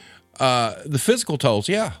mean, the physical tolls.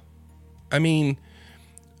 Yeah. I mean,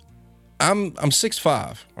 I'm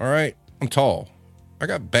 6'5". All right. I'm tall. I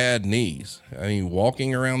got bad knees. I mean,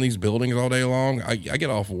 walking around these buildings all day long, I get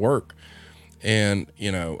off work and,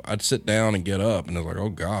 you know, I'd sit down and get up and it's like, oh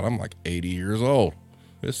God, I'm like 80 years old.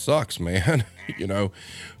 This sucks, man. You know,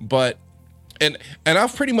 but, and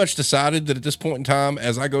I've pretty much decided that at this point in time,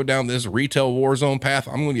 as I go down this retail war zone path,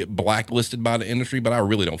 I'm going to get blacklisted by the industry, but I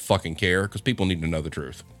really don't fucking care because people need to know the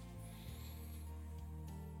truth.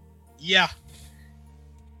 Yeah.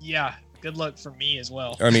 Yeah. Good luck for me as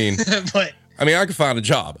well. I mean, but I could find a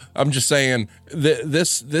job. I'm just saying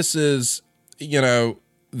this is, you know,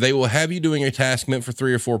 they will have you doing a task meant for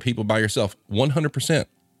 3 or 4 people by yourself. 100%.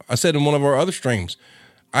 I said in one of our other streams,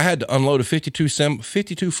 I had to unload a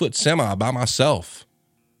 52-foot semi by myself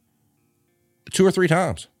 2 or 3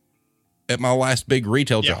 times at my last big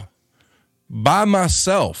retail job by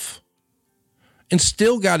myself and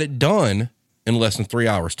still got it done in less than 3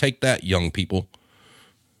 hours. Take that, young people.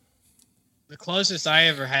 The closest I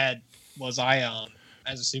ever had was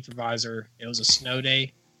as a supervisor, it was a snow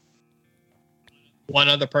day. One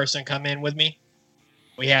other person come in with me.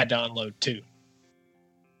 We had to unload 2.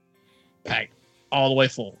 Packed all the way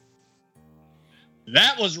full.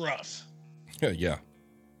 That was rough. Yeah.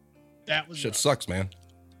 That was Shit rough. sucks, man.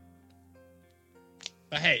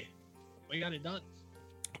 But hey, we got it done.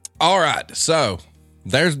 All right. So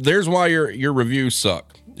there's why your reviews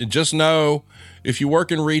suck. Just know if you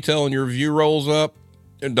work in retail and your review rolls up,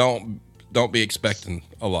 don't be expecting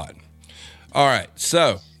a lot. All right.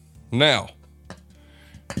 So now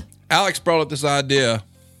Alex brought up this idea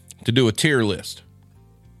to do a tier list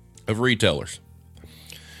of retailers.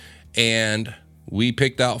 And we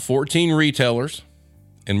picked out 14 retailers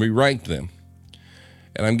and we ranked them.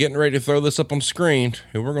 And I'm getting ready to throw this up on the screen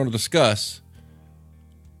and we're going to discuss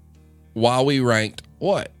why we ranked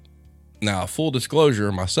what. Now, full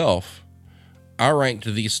disclosure, myself, I ranked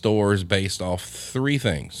these stores based off 3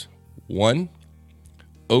 things. 1,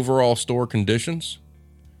 overall store conditions.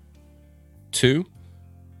 2,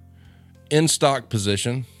 in-stock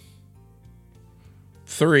position.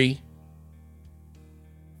 3,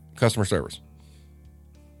 customer service.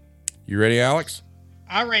 You ready, Alex?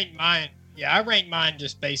 I ranked mine. Yeah, I ranked mine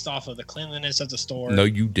just based off of the cleanliness of the store. No,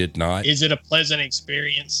 you did not. Is it a pleasant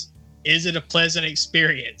experience? Is it a pleasant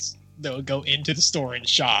experience that would go into the store and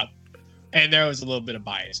shop? And there was a little bit of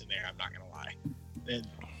bias in there. I'm not going to lie.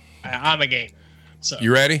 I'm a gamer. So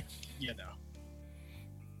You ready? You know.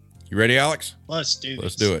 You ready, Alex? Let's do this.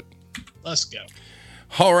 Let's do it. Let's go.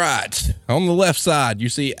 All right. On the left side, you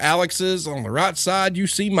see Alex's. On the right side, you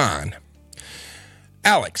see mine.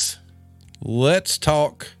 Alex, let's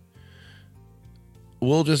talk.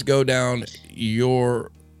 We'll just go down your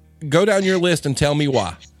list and tell me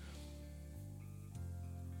why.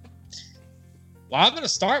 Well, I'm going to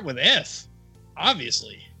start with F,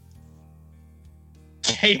 obviously.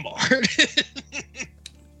 Kmart.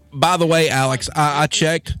 By the way, Alex, I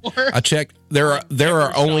checked. There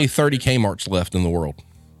are only 30 Kmarts left in the world.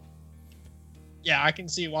 Yeah, I can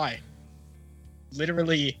see why.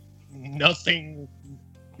 Literally nothing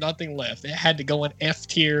left. It had to go in F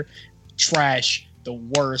tier, trash, the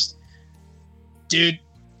worst. Dude,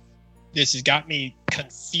 this has got me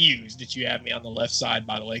confused that you have me on the left side,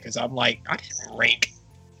 by the way, because I'm like, I didn't rank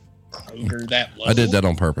Kroger that low. I did that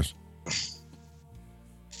on purpose.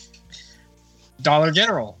 Dollar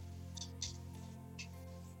General.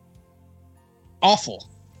 Awful.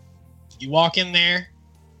 You walk in there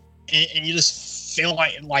and you just feel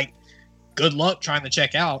like good luck trying to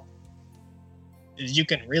check out. You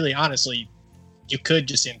can really honestly, you could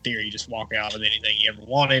just in theory just walk out with anything you ever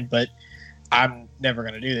wanted, but I'm never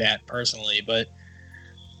going to do that personally. But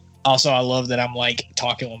also I love that I'm like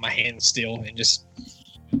talking with my hands still and just,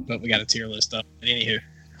 but we got a tier list up. But anywho,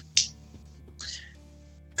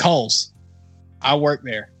 Kohl's. I worked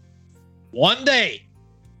there one day.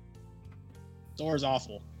 Store's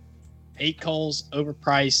awful. Hate Kohl's,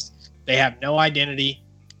 overpriced. They have no identity.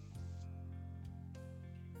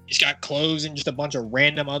 It's got clothes and just a bunch of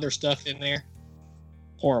random other stuff in there.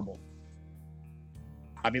 Horrible.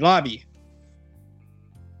 Hobby Lobby.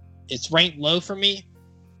 It's ranked low for me.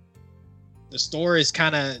 The store is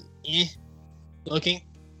kind of looking.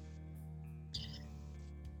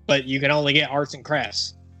 But you can only get arts and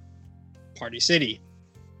crafts. Party City.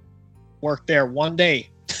 Worked there one day.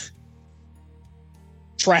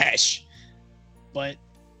 Trash. But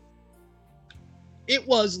it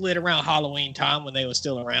was lit around Halloween time when they were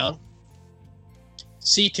still around.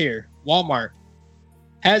 C tier, Walmart.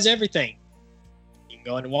 Has everything. You can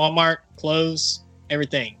go into Walmart, clothes,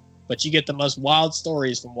 everything. But you get the most wild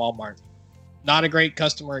stories from Walmart. Not a great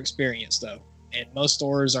customer experience, though. And most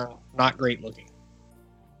stores are not great looking.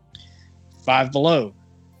 Five Below.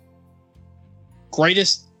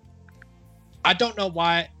 Greatest. I don't know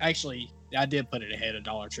why. Actually, I did put it ahead of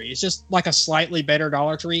Dollar Tree. It's just like a slightly better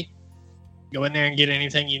Dollar Tree. Go in there and get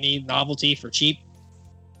anything you need, novelty for cheap.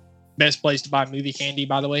 Best place to buy movie candy,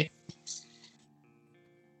 by the way.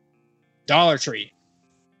 Dollar Tree.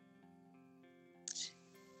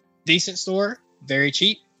 Decent store, very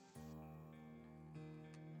cheap.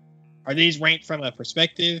 Are these ranked from a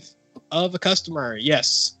perspective of a customer?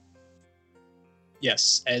 Yes.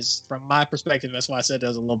 Yes, as from my perspective, that's why I said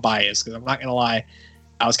there's a little bias, because I'm not going to lie,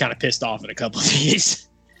 I was kind of pissed off at a couple of these.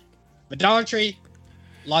 But Dollar Tree,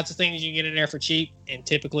 lots of things you can get in there for cheap, and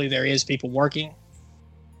typically there is people working.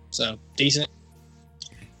 So, decent.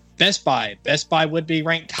 Best Buy. Best Buy would be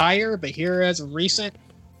ranked higher, but here as of recent,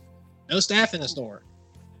 no staff in the store.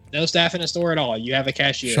 No staff in the store at all. You have a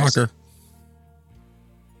cashier. Shocker.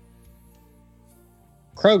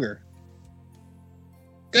 Kroger.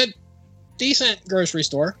 Good. Decent grocery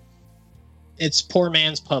store. It's poor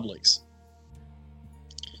man's Publix.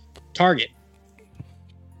 Target.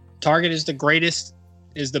 Target is the greatest,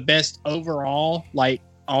 is the best overall, like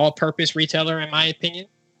all-purpose retailer in my opinion.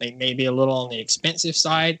 They may be a little on the expensive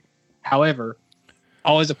side, However,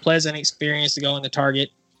 always a pleasant experience to go into Target.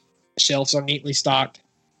 Shelves are neatly stocked.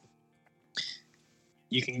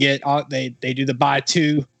 You can get they do the buy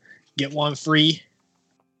two, get one free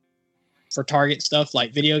for Target stuff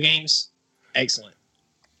like video games. Excellent.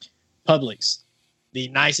 Publix, the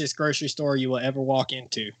nicest grocery store you will ever walk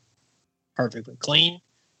into. Perfectly clean.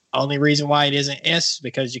 Only reason why it isn't S is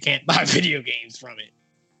because you can't buy video games from it.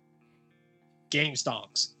 Game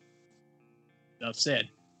stonks. Enough said.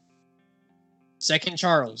 Second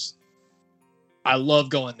Charles. I love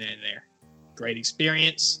going in there. Great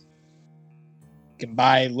experience. You can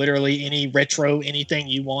buy literally any retro, anything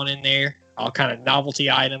you want in there. All kind of novelty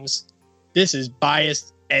items. This is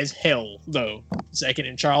biased as hell, though. Second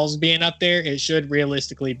and Charles being up there, it should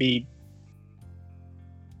realistically be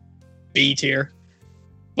B tier,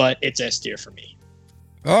 but it's S tier for me.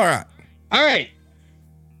 All right.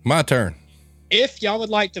 My turn. If y'all would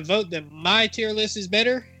like to vote that my tier list is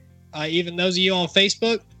better, even those of you on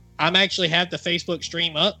Facebook, I'm actually have the Facebook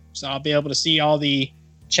stream up, so I'll be able to see all the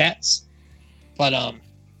chats. But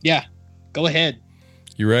yeah, go ahead.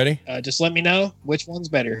 You ready? Just let me know which one's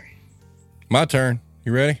better. My turn.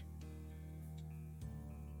 You ready?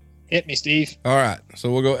 Hit me, Steve. All right.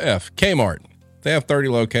 So we'll go F. Kmart. They have 30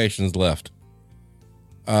 locations left.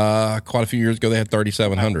 Quite a few years ago, they had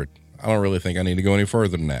 3,700. I don't really think I need to go any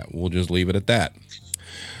further than that. We'll just leave it at that.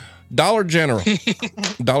 Dollar General.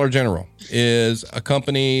 Dollar General is a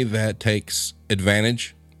company that takes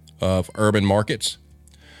advantage of urban markets.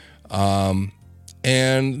 And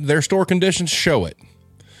their store conditions show it.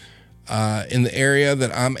 In the area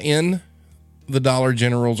that I'm in, the Dollar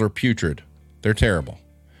Generals are putrid. They're terrible.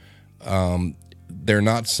 They're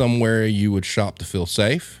not somewhere you would shop to feel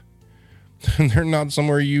safe. They're not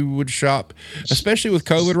somewhere you would shop, especially with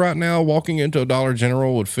COVID right now. Walking into a Dollar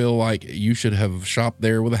General would feel like you should have shopped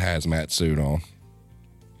there with a hazmat suit on.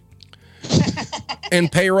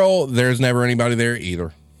 And Payroll, there's never anybody there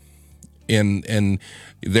either. In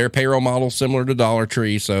their payroll model similar to Dollar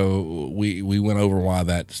Tree, so we went over why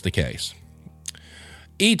that's the case.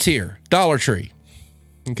 E tier, Dollar Tree.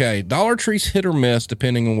 Okay, Dollar Tree's hit or miss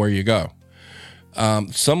depending on where you go.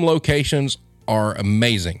 Some locations are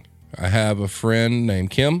amazing. I have a friend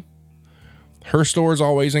named Kim. Her store is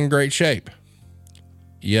always in great shape.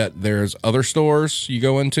 Yet there's other stores you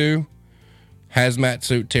go into, hazmat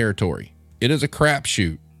suit territory. It is a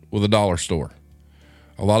crapshoot with a dollar store.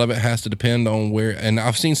 A lot of it has to depend on where, and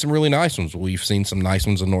I've seen some really nice ones. We've seen some nice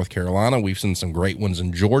ones in North Carolina. We've seen some great ones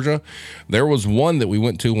in Georgia. There was one that we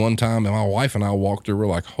went to one time, and my wife and I walked through. We're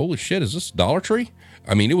like, holy shit, is this Dollar Tree?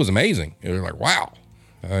 I mean, it was amazing. It was like, wow.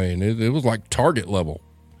 I mean, it was like Target level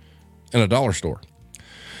in a dollar store.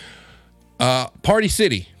 Party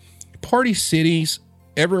City. Party Cities,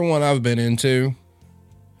 everyone I've been into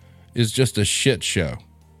is just a shit show.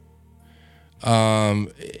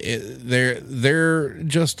 They're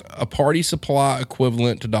just a party supply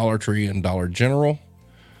equivalent to Dollar Tree and Dollar General.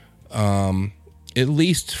 At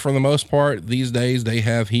least for the most part, these days they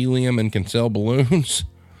have helium and can sell balloons,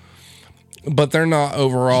 but they're not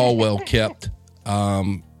overall well kept.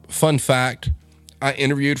 Fun fact, I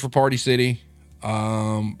interviewed for Party City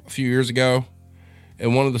a few years ago,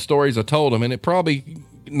 and one of the stories I told him, and it probably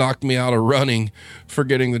knocked me out of running for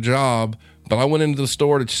getting the job, but I went into the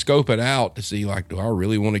store to scope it out to see, like, do I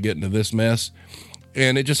really want to get into this mess?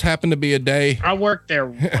 And it just happened to be a day. I worked there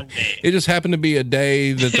one day. It just happened to be a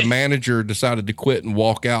day that the manager decided to quit and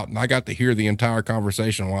walk out, and I got to hear the entire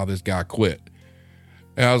conversation while this guy quit.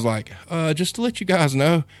 And I was like, just to let you guys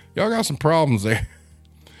know, y'all got some problems there.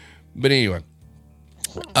 But anyway,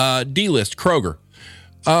 D-list, Kroger.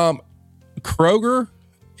 Kroger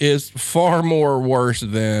is far more worse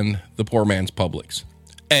than the poor man's Publix.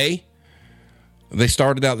 A, they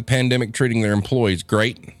started out the pandemic treating their employees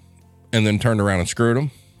great and then turned around and screwed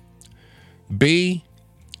them. B,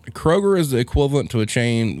 Kroger is the equivalent to a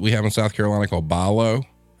chain we have in South Carolina called Bilo.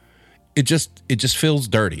 It just feels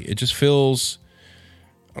dirty. It just feels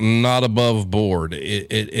not above board.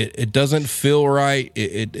 It doesn't feel right.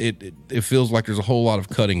 It feels like there's a whole lot of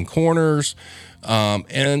cutting corners.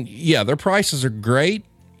 And yeah, their prices are great,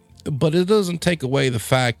 but it doesn't take away the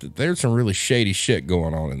fact that there's some really shady shit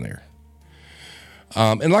going on in there.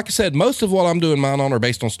 And like I said, most of what I'm doing mine on are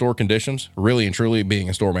based on store conditions, really and truly being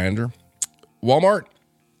a store manager. Walmart,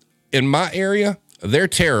 in my area, they're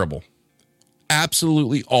terrible.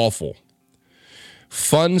 Absolutely awful.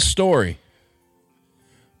 Fun story.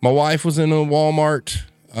 My wife was in a Walmart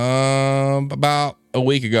about a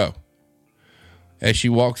week ago. As she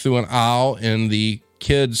walked through an aisle in the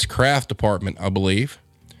kids' craft department, I believe,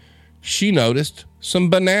 she noticed some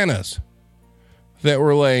bananas that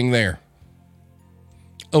were laying there.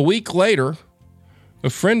 A week later, a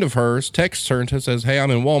friend of hers texts her and says, hey,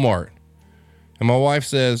 I'm in Walmart. And my wife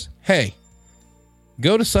says, hey,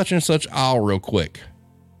 go to such and such aisle real quick.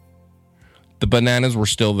 The bananas were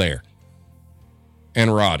still there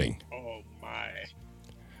and rotting. Oh, my.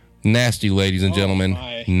 Nasty, ladies and gentlemen.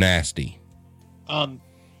 My. Nasty.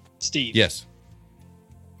 Steve. Yes.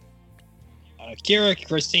 Kira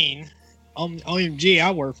Christine. OMG, I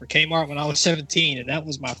worked for Kmart when I was 17, and that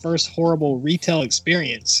was my first horrible retail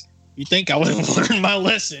experience. You think I would have learned my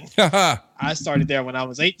lesson? I started there when I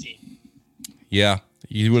was 18. Yeah,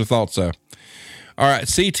 you would have thought so. All right,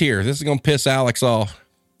 C tier. This is going to piss Alex off.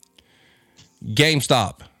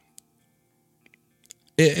 GameStop.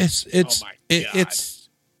 It's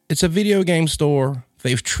a video game store.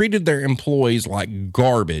 They've treated their employees like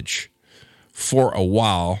garbage for a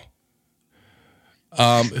while.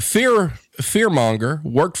 Fearmonger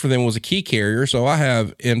worked for them, was a key carrier, so I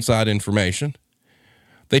have inside information.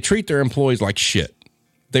 They treat their employees like shit.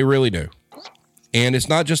 They really do. And it's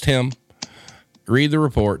not just him. Read the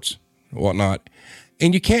reports, whatnot.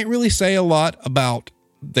 And you can't really say a lot about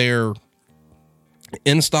their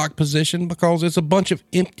in-stock position because it's a bunch of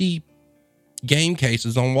empty game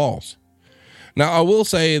cases on walls. Now, I will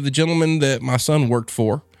say the gentleman that my son worked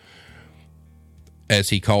for, as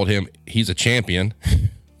he called him, he's a champion.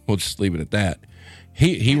 We'll just leave it at that.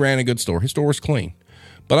 He ran a good store. His store was clean.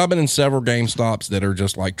 But I've been in several GameStops that are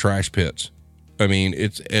just like trash pits. I mean,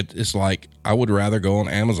 it's like I would rather go on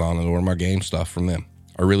Amazon and order my game stuff from them.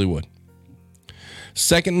 I really would.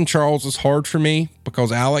 Second and Charles is hard for me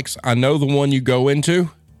because, Alex, I know the one you go into.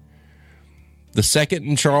 The Second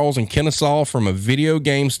and Charles in Kennesaw, from a video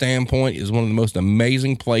game standpoint, is one of the most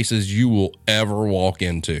amazing places you will ever walk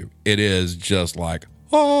into. It is just like,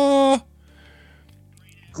 oh.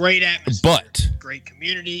 Great atmosphere. But. Great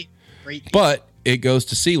community. Great people. But it goes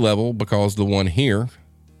to sea level because the one here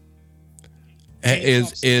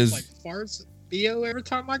is like farts BO every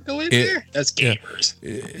time I go in there. That's gamers.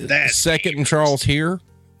 That's Second gamers. and Charles here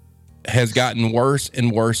has gotten worse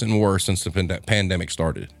and worse and worse since the pandemic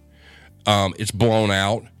started. It's blown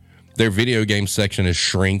out. Their video game section is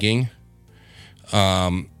shrinking.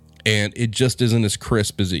 And it just isn't as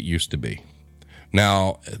crisp as it used to be.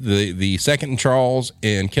 Now, the Second and Charles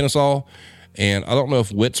in Kennesaw, and I don't know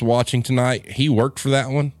if Whit's watching tonight. He worked for that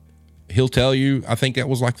one. He'll tell you, I think that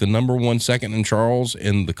was like the number one Second and Charles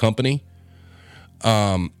in the company.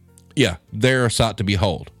 Yeah, they're a sight to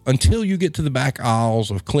behold until you get to the back aisles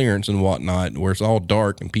of clearance and whatnot, where it's all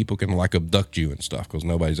dark and people can like abduct you and stuff because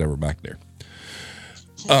nobody's ever back there.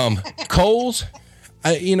 Kohl's,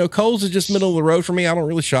 Kohl's is just middle of the road for me. I don't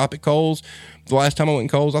really shop at Kohl's. The last time I went in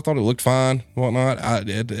Kohl's, I thought it looked fine, whatnot.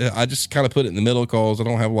 I just kind of put it in the middle of Kohl's. I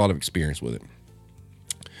don't have a lot of experience with it.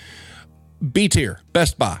 B tier,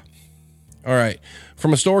 Best Buy. All right.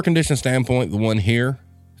 From a store condition standpoint, the one here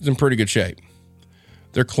is in pretty good shape.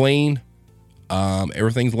 They're clean.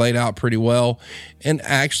 Everything's laid out pretty well. And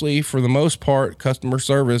actually, for the most part, customer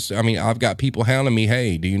service, I mean, I've got people hounding me,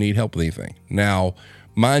 hey, do you need help with anything? Now,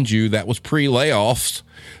 mind you, that was pre-layoffs.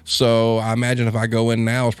 So I imagine if I go in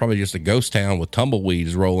now, it's probably just a ghost town with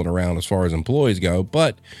tumbleweeds rolling around as far as employees go.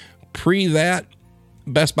 But pre that,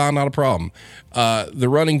 Best Buy, not a problem. The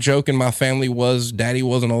running joke in my family was Daddy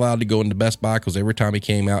wasn't allowed to go into Best Buy because every time he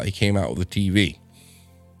came out with a TV.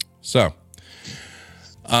 So,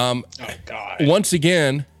 once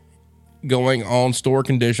again, going on store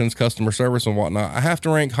conditions, customer service and whatnot, I have to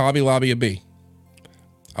rank Hobby Lobby a B.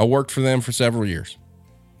 I worked for them for several years.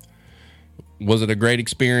 Was it a great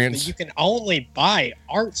experience? But you can only buy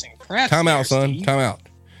arts and crafts. Time out, son. Time out.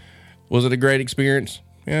 Was it a great experience?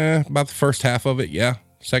 Yeah, about the first half of it, yeah.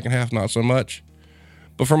 Second half, not so much.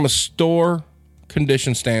 But from a store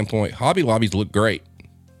condition standpoint, Hobby Lobbies look great.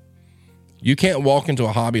 You can't walk into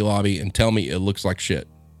a Hobby Lobby and tell me it looks like shit.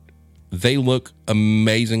 They look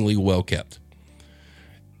amazingly well kept.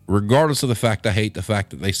 Regardless of the fact I hate the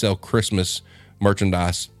fact that they sell Christmas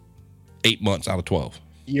merchandise 8 months out of 12.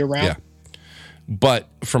 Year round? Yeah. But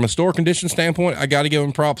from a store condition standpoint, I got to give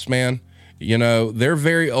them props, man. You know, they're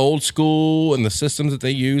very old school in the systems that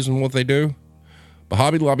they use and what they do. But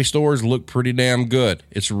Hobby Lobby stores look pretty damn good.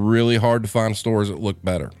 It's really hard to find stores that look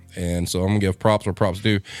better. And so I'm going to give props where props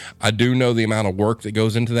due. I do know the amount of work that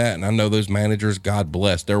goes into that. And I know those managers, God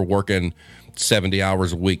bless, they're working 70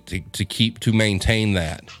 hours a week to maintain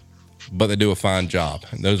that. But they do a fine job.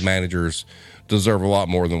 And those managers deserve a lot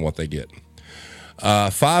more than what they get.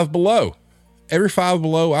 Five Below. Every Five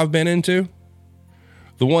Below I've been into,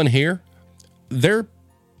 the one here, they're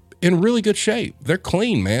in really good shape. They're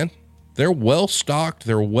clean, man. They're well stocked.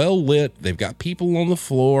 They're well lit. They've got people on the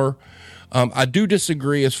floor. I do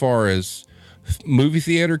disagree as far as Movie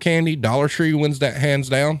theater candy, Dollar Tree wins that hands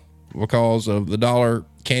down because of the dollar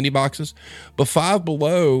candy boxes. But Five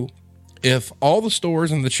Below, if all the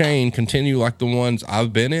stores in the chain continue like the ones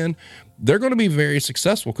I've been in, they're going to be very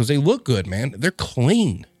successful because they look good, man. They're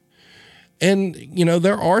clean. And, you know,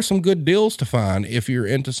 there are some good deals to find if you're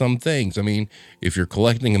into some things. I mean, if you're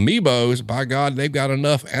collecting amiibos, by God, they've got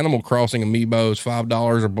enough Animal Crossing amiibos,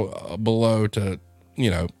 $5 or below to, you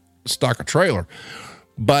know, stock a trailer.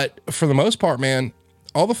 But for the most part, man,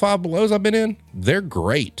 all the Five Belows I've been in, they're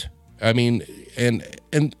great. I mean, and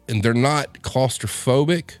they're not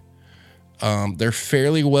claustrophobic. They're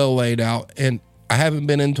fairly well laid out. And I haven't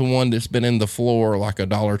been into one that's been in the floor like a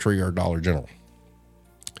Dollar Tree or a Dollar General.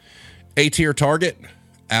 A-tier Target,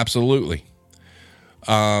 absolutely.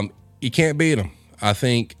 You can't beat them. I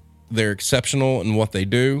think they're exceptional in what they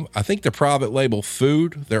do. I think the private label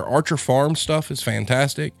food, their Archer Farm stuff is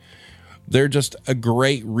fantastic. They're just a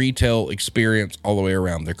great retail experience all the way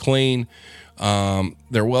around. They're clean.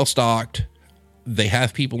 They're well stocked. They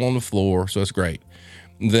have people on the floor, so it's great.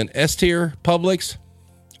 And then S-tier Publix,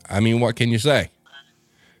 I mean, what can you say?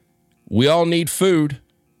 We all need food.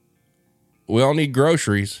 We all need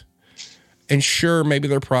groceries. And sure, maybe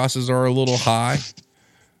their prices are a little high,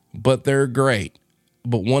 but they're great.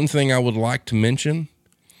 But one thing I would like to mention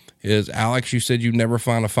is, Alex, you said you'd never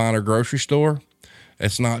find a finer grocery store.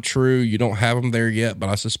 That's not true. You don't have them there yet, but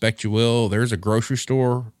I suspect you will. There's a grocery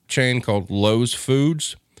store chain called Lowe's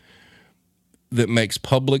Foods that makes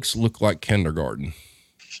Publix look like kindergarten.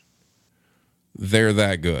 They're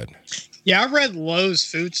that good. Yeah, I read Lowe's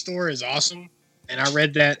food store is awesome, and I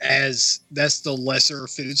read that as that's the lesser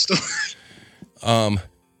food store.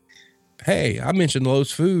 Hey, I mentioned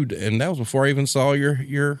Lowe's Food, and that was before I even saw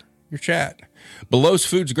your chat. But Lowe's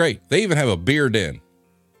Food's great. They even have a beer den.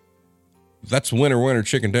 That's winter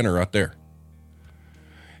chicken dinner right there.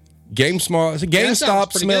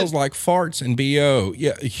 GameStop smells good. Like farts and BO.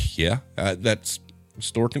 Yeah. That's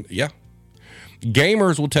store. Yeah.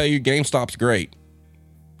 Gamers will tell you GameStop's great.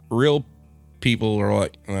 Real people are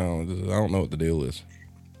like, oh, I don't know what the deal is.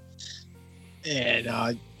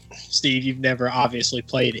 And Steve, you've never obviously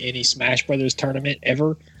played any Smash Brothers tournament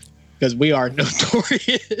ever, because we are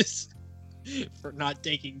notorious for not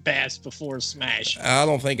taking baths before Smash. I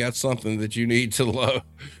don't think that's something that you need to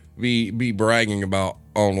be bragging about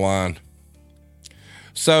online.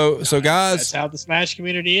 So guys, that's how the Smash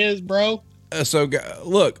community is, bro.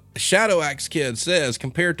 Look, Shadow Axe Kid says,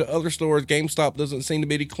 compared to other stores, GameStop doesn't seem to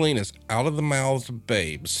be the cleanest. Out of the mouths of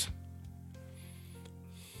babes.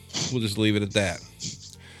 We'll just leave it at that.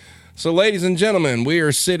 So, ladies and gentlemen, we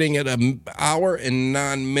are sitting at an hour and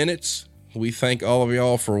 9 minutes. We thank all of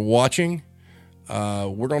y'all for watching.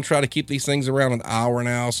 We're going to try to keep these things around an hour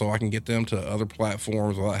now so I can get them to other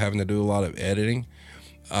platforms without having to do a lot of editing.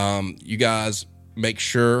 You guys make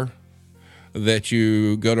sure that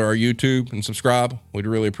you go to our YouTube and subscribe. We'd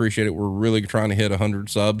really appreciate it. We're really trying to hit 100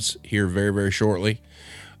 subs here very, very shortly.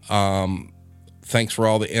 Thanks for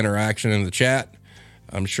all the interaction in the chat.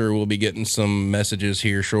 I'm sure we'll be getting some messages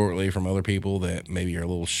here shortly from other people that maybe are a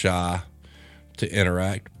little shy to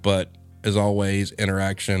interact. But as always,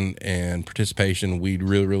 interaction and participation, we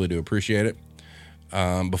really, really do appreciate it.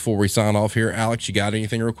 Before we sign off here, Alex, you got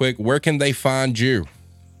anything real quick? Where can they find you?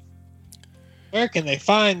 Where can they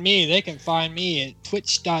find me? They can find me at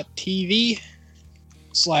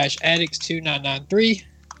twitch.tv/addicts2993,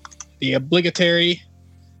 the obligatory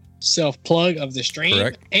self-plug of the stream.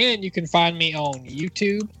 Correct. And you can find me on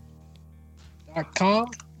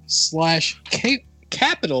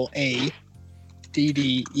youtube.com/capital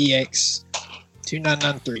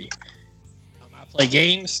ADDEX2993. I play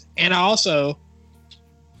games, and I also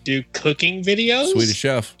do cooking videos. Swedish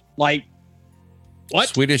Chef. Like, what?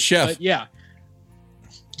 Swedish Chef. Yeah.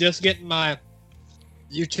 Just getting my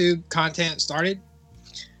YouTube content started.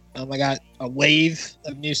 I got a wave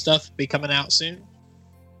of new stuff be coming out soon.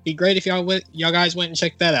 Be great if y'all guys went and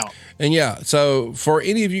checked that out. And yeah, so for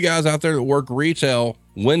any of you guys out there that work retail,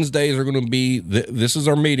 Wednesdays are going to be, this is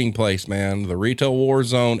our meeting place, man. The Retail War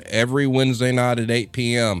Zone every Wednesday night at 8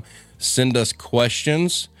 p.m. Send us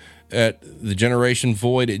questions at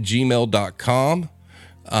thegenerationvoid@gmail.com.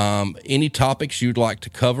 Any topics you'd like to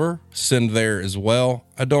cover, send there as well.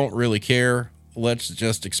 I don't really care. Let's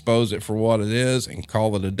just expose it for what it is and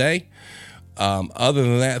call it a day. Other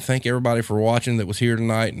than that, thank everybody for watching that was here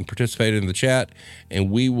tonight and participated in the chat.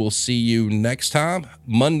 And we will see you next time.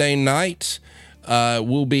 Monday night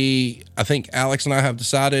will be, I think Alex and I have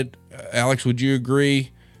decided. Alex, would you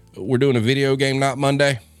agree? We're doing a video game night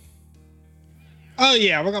Monday. Oh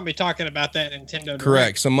yeah, we're going to be talking about that Nintendo Direct.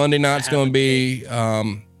 Correct. So Monday night's going to be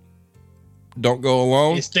don't go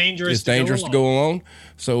alone. It's dangerous. It's dangerous to go alone.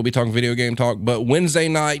 So we'll be talking video game talk. But Wednesday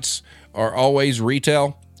nights are always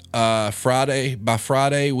retail. By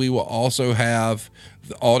Friday, we will also have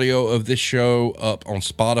the audio of this show up on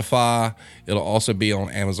Spotify. It'll also be on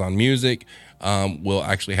Amazon Music. We'll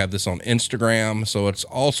actually have this on Instagram. So it's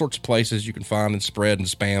all sorts of places you can find and spread and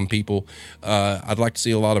spam people. I'd like to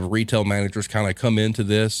see a lot of retail managers kind of come into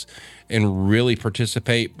this and really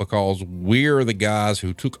participate, because we're the guys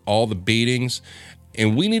who took all the beatings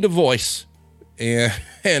and we need a voice.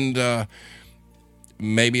 And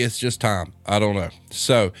maybe it's just time. I don't know.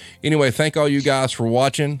 So anyway, thank all you guys for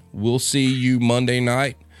watching. We'll see you Monday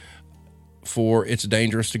night for It's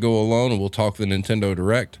Dangerous to Go Alone, and we'll talk the Nintendo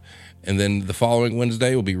Direct. And then the following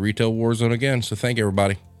Wednesday will be Retail Warzone again. So thank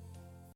everybody.